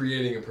 You're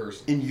creating a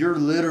person. And you're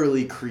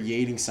literally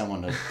creating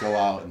someone to go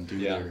out and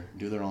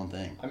do their own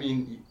thing. I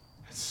mean,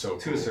 It's so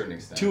to cool. a certain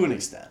extent. To an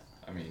extent.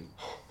 I mean,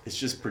 It's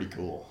just pretty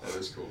cool. That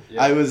is cool.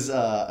 yeah. I was,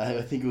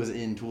 I think it was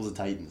in Tools of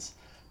Titans.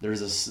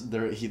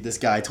 This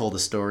guy told a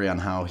story on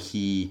how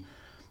he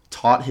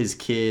taught his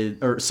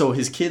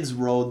his kids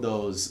rode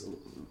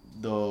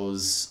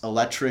those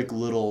electric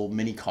little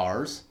mini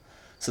cars.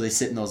 So they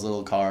sit in those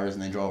little cars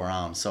and they drove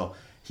around. So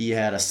he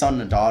had a son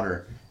and a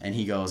daughter, and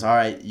he goes, all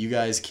right, you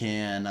guys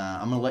can,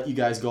 I'm going to let you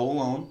guys go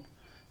alone,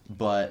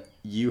 but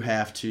you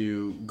have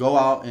to go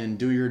out and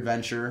do your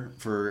adventure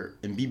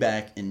and be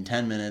back in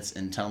 10 minutes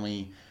and tell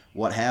me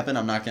what happened.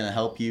 I'm not going to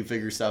help you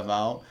figure stuff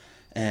out.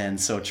 And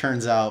so it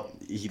turns out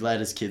he let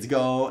his kids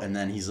go, and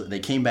then they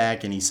came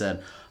back and he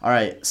said, all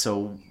right,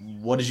 so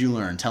what did you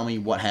learn? Tell me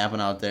what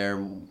happened out there.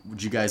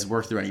 Would you guys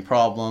work through any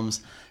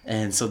problems?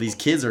 And so these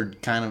kids are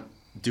kind of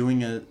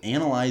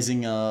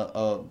analyzing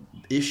a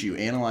issue,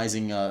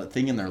 analyzing a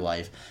thing in their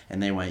life.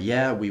 And they went,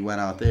 yeah, we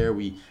went out there,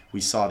 we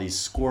saw these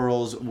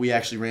squirrels, we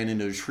actually ran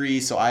into a tree,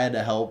 so I had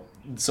to help.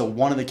 So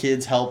one of the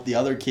kids helped the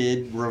other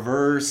kid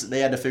reverse.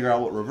 They had to figure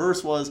out what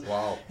reverse was.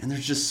 Wow. And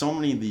there's just so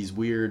many of these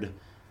weird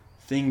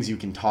things you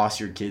can toss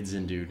your kids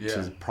into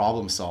to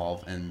problem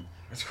solve, and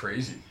That's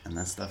crazy. and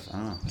that stuff, I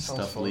don't know, That sounds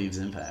stuff fun. leaves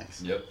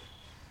impacts. Yep.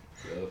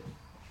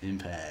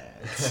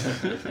 Impacts.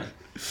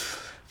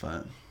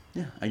 But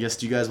yeah, I guess,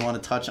 do you guys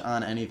want to touch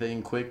on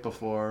anything quick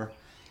before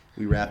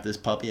we wrap this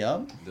puppy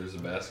up? There's a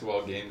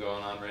basketball game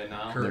going on right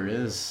now. Sure. There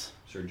is.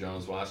 I'm sure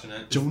Jonah's watching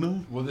it.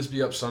 Jonah? Will this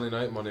be up Sunday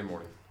night, Monday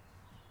morning?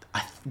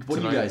 What do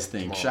you Tonight, guys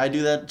think? tomorrow. Should I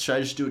do that? Should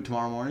I just do it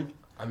tomorrow morning?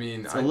 I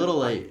mean, It's a little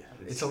late.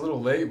 It's a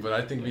little late, but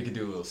I think we could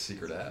do a little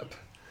secret app.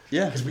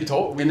 Yeah. Because we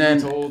told And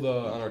then-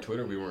 on our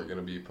Twitter we weren't going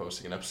to be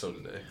posting an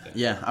episode today.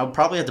 Yeah, I'll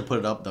probably have to put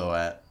it up though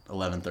at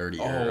 11:30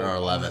 or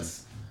 11.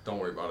 don't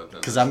worry about it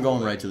then. Because I'm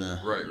going right to the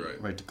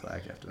Right. to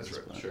Clack after That's this.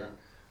 right. but Sure.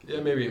 Yeah,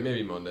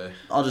 maybe Monday.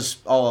 I'll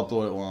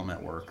upload it while I'm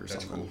at work or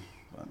That's something. cool.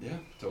 But- Yeah,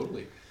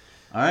 totally.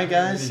 All right,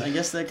 guys. I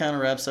guess that kind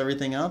of wraps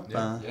everything up.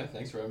 Yeah. Yeah,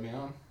 thanks for having me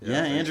on.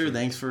 Yeah, Andrew,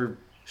 thanks for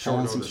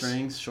showing some notice.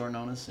 strings, short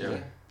notice. Yeah.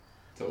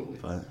 Totally.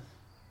 But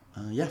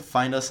yeah,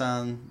 find us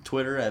on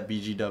Twitter at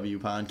BGW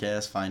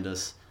Podcast. Find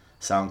us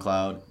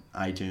SoundCloud,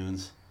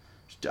 iTunes.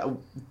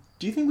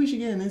 Do you think we should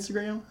get an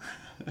Instagram?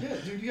 Yeah,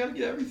 dude, you gotta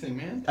get everything,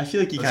 man. I feel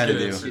like you Let's kind of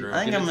get do. an Instagram. I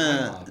think Get I'm a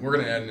time gonna up. We're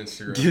gonna add an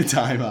Instagram. get a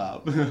time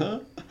up. You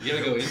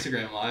gotta go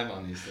Instagram live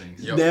on these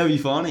things. Yep. That'd be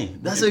funny.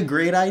 That's a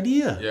great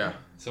idea. Yeah.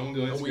 Someone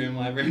go Oh, Instagram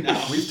live right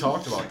now. We've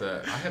talked about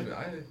that.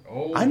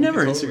 I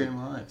never we Instagram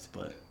live,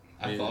 but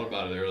I thought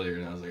about it earlier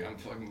and I was like, I'm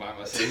fucking by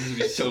myself. This is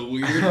gonna be so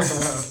weird.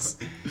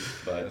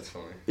 But That's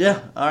funny. yeah.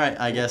 All right.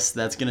 I guess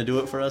that's gonna do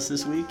it for us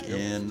this week,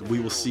 and we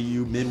will see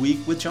you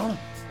midweek with Jonah.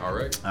 All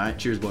right. All right.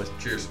 Cheers, boys.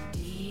 Cheers.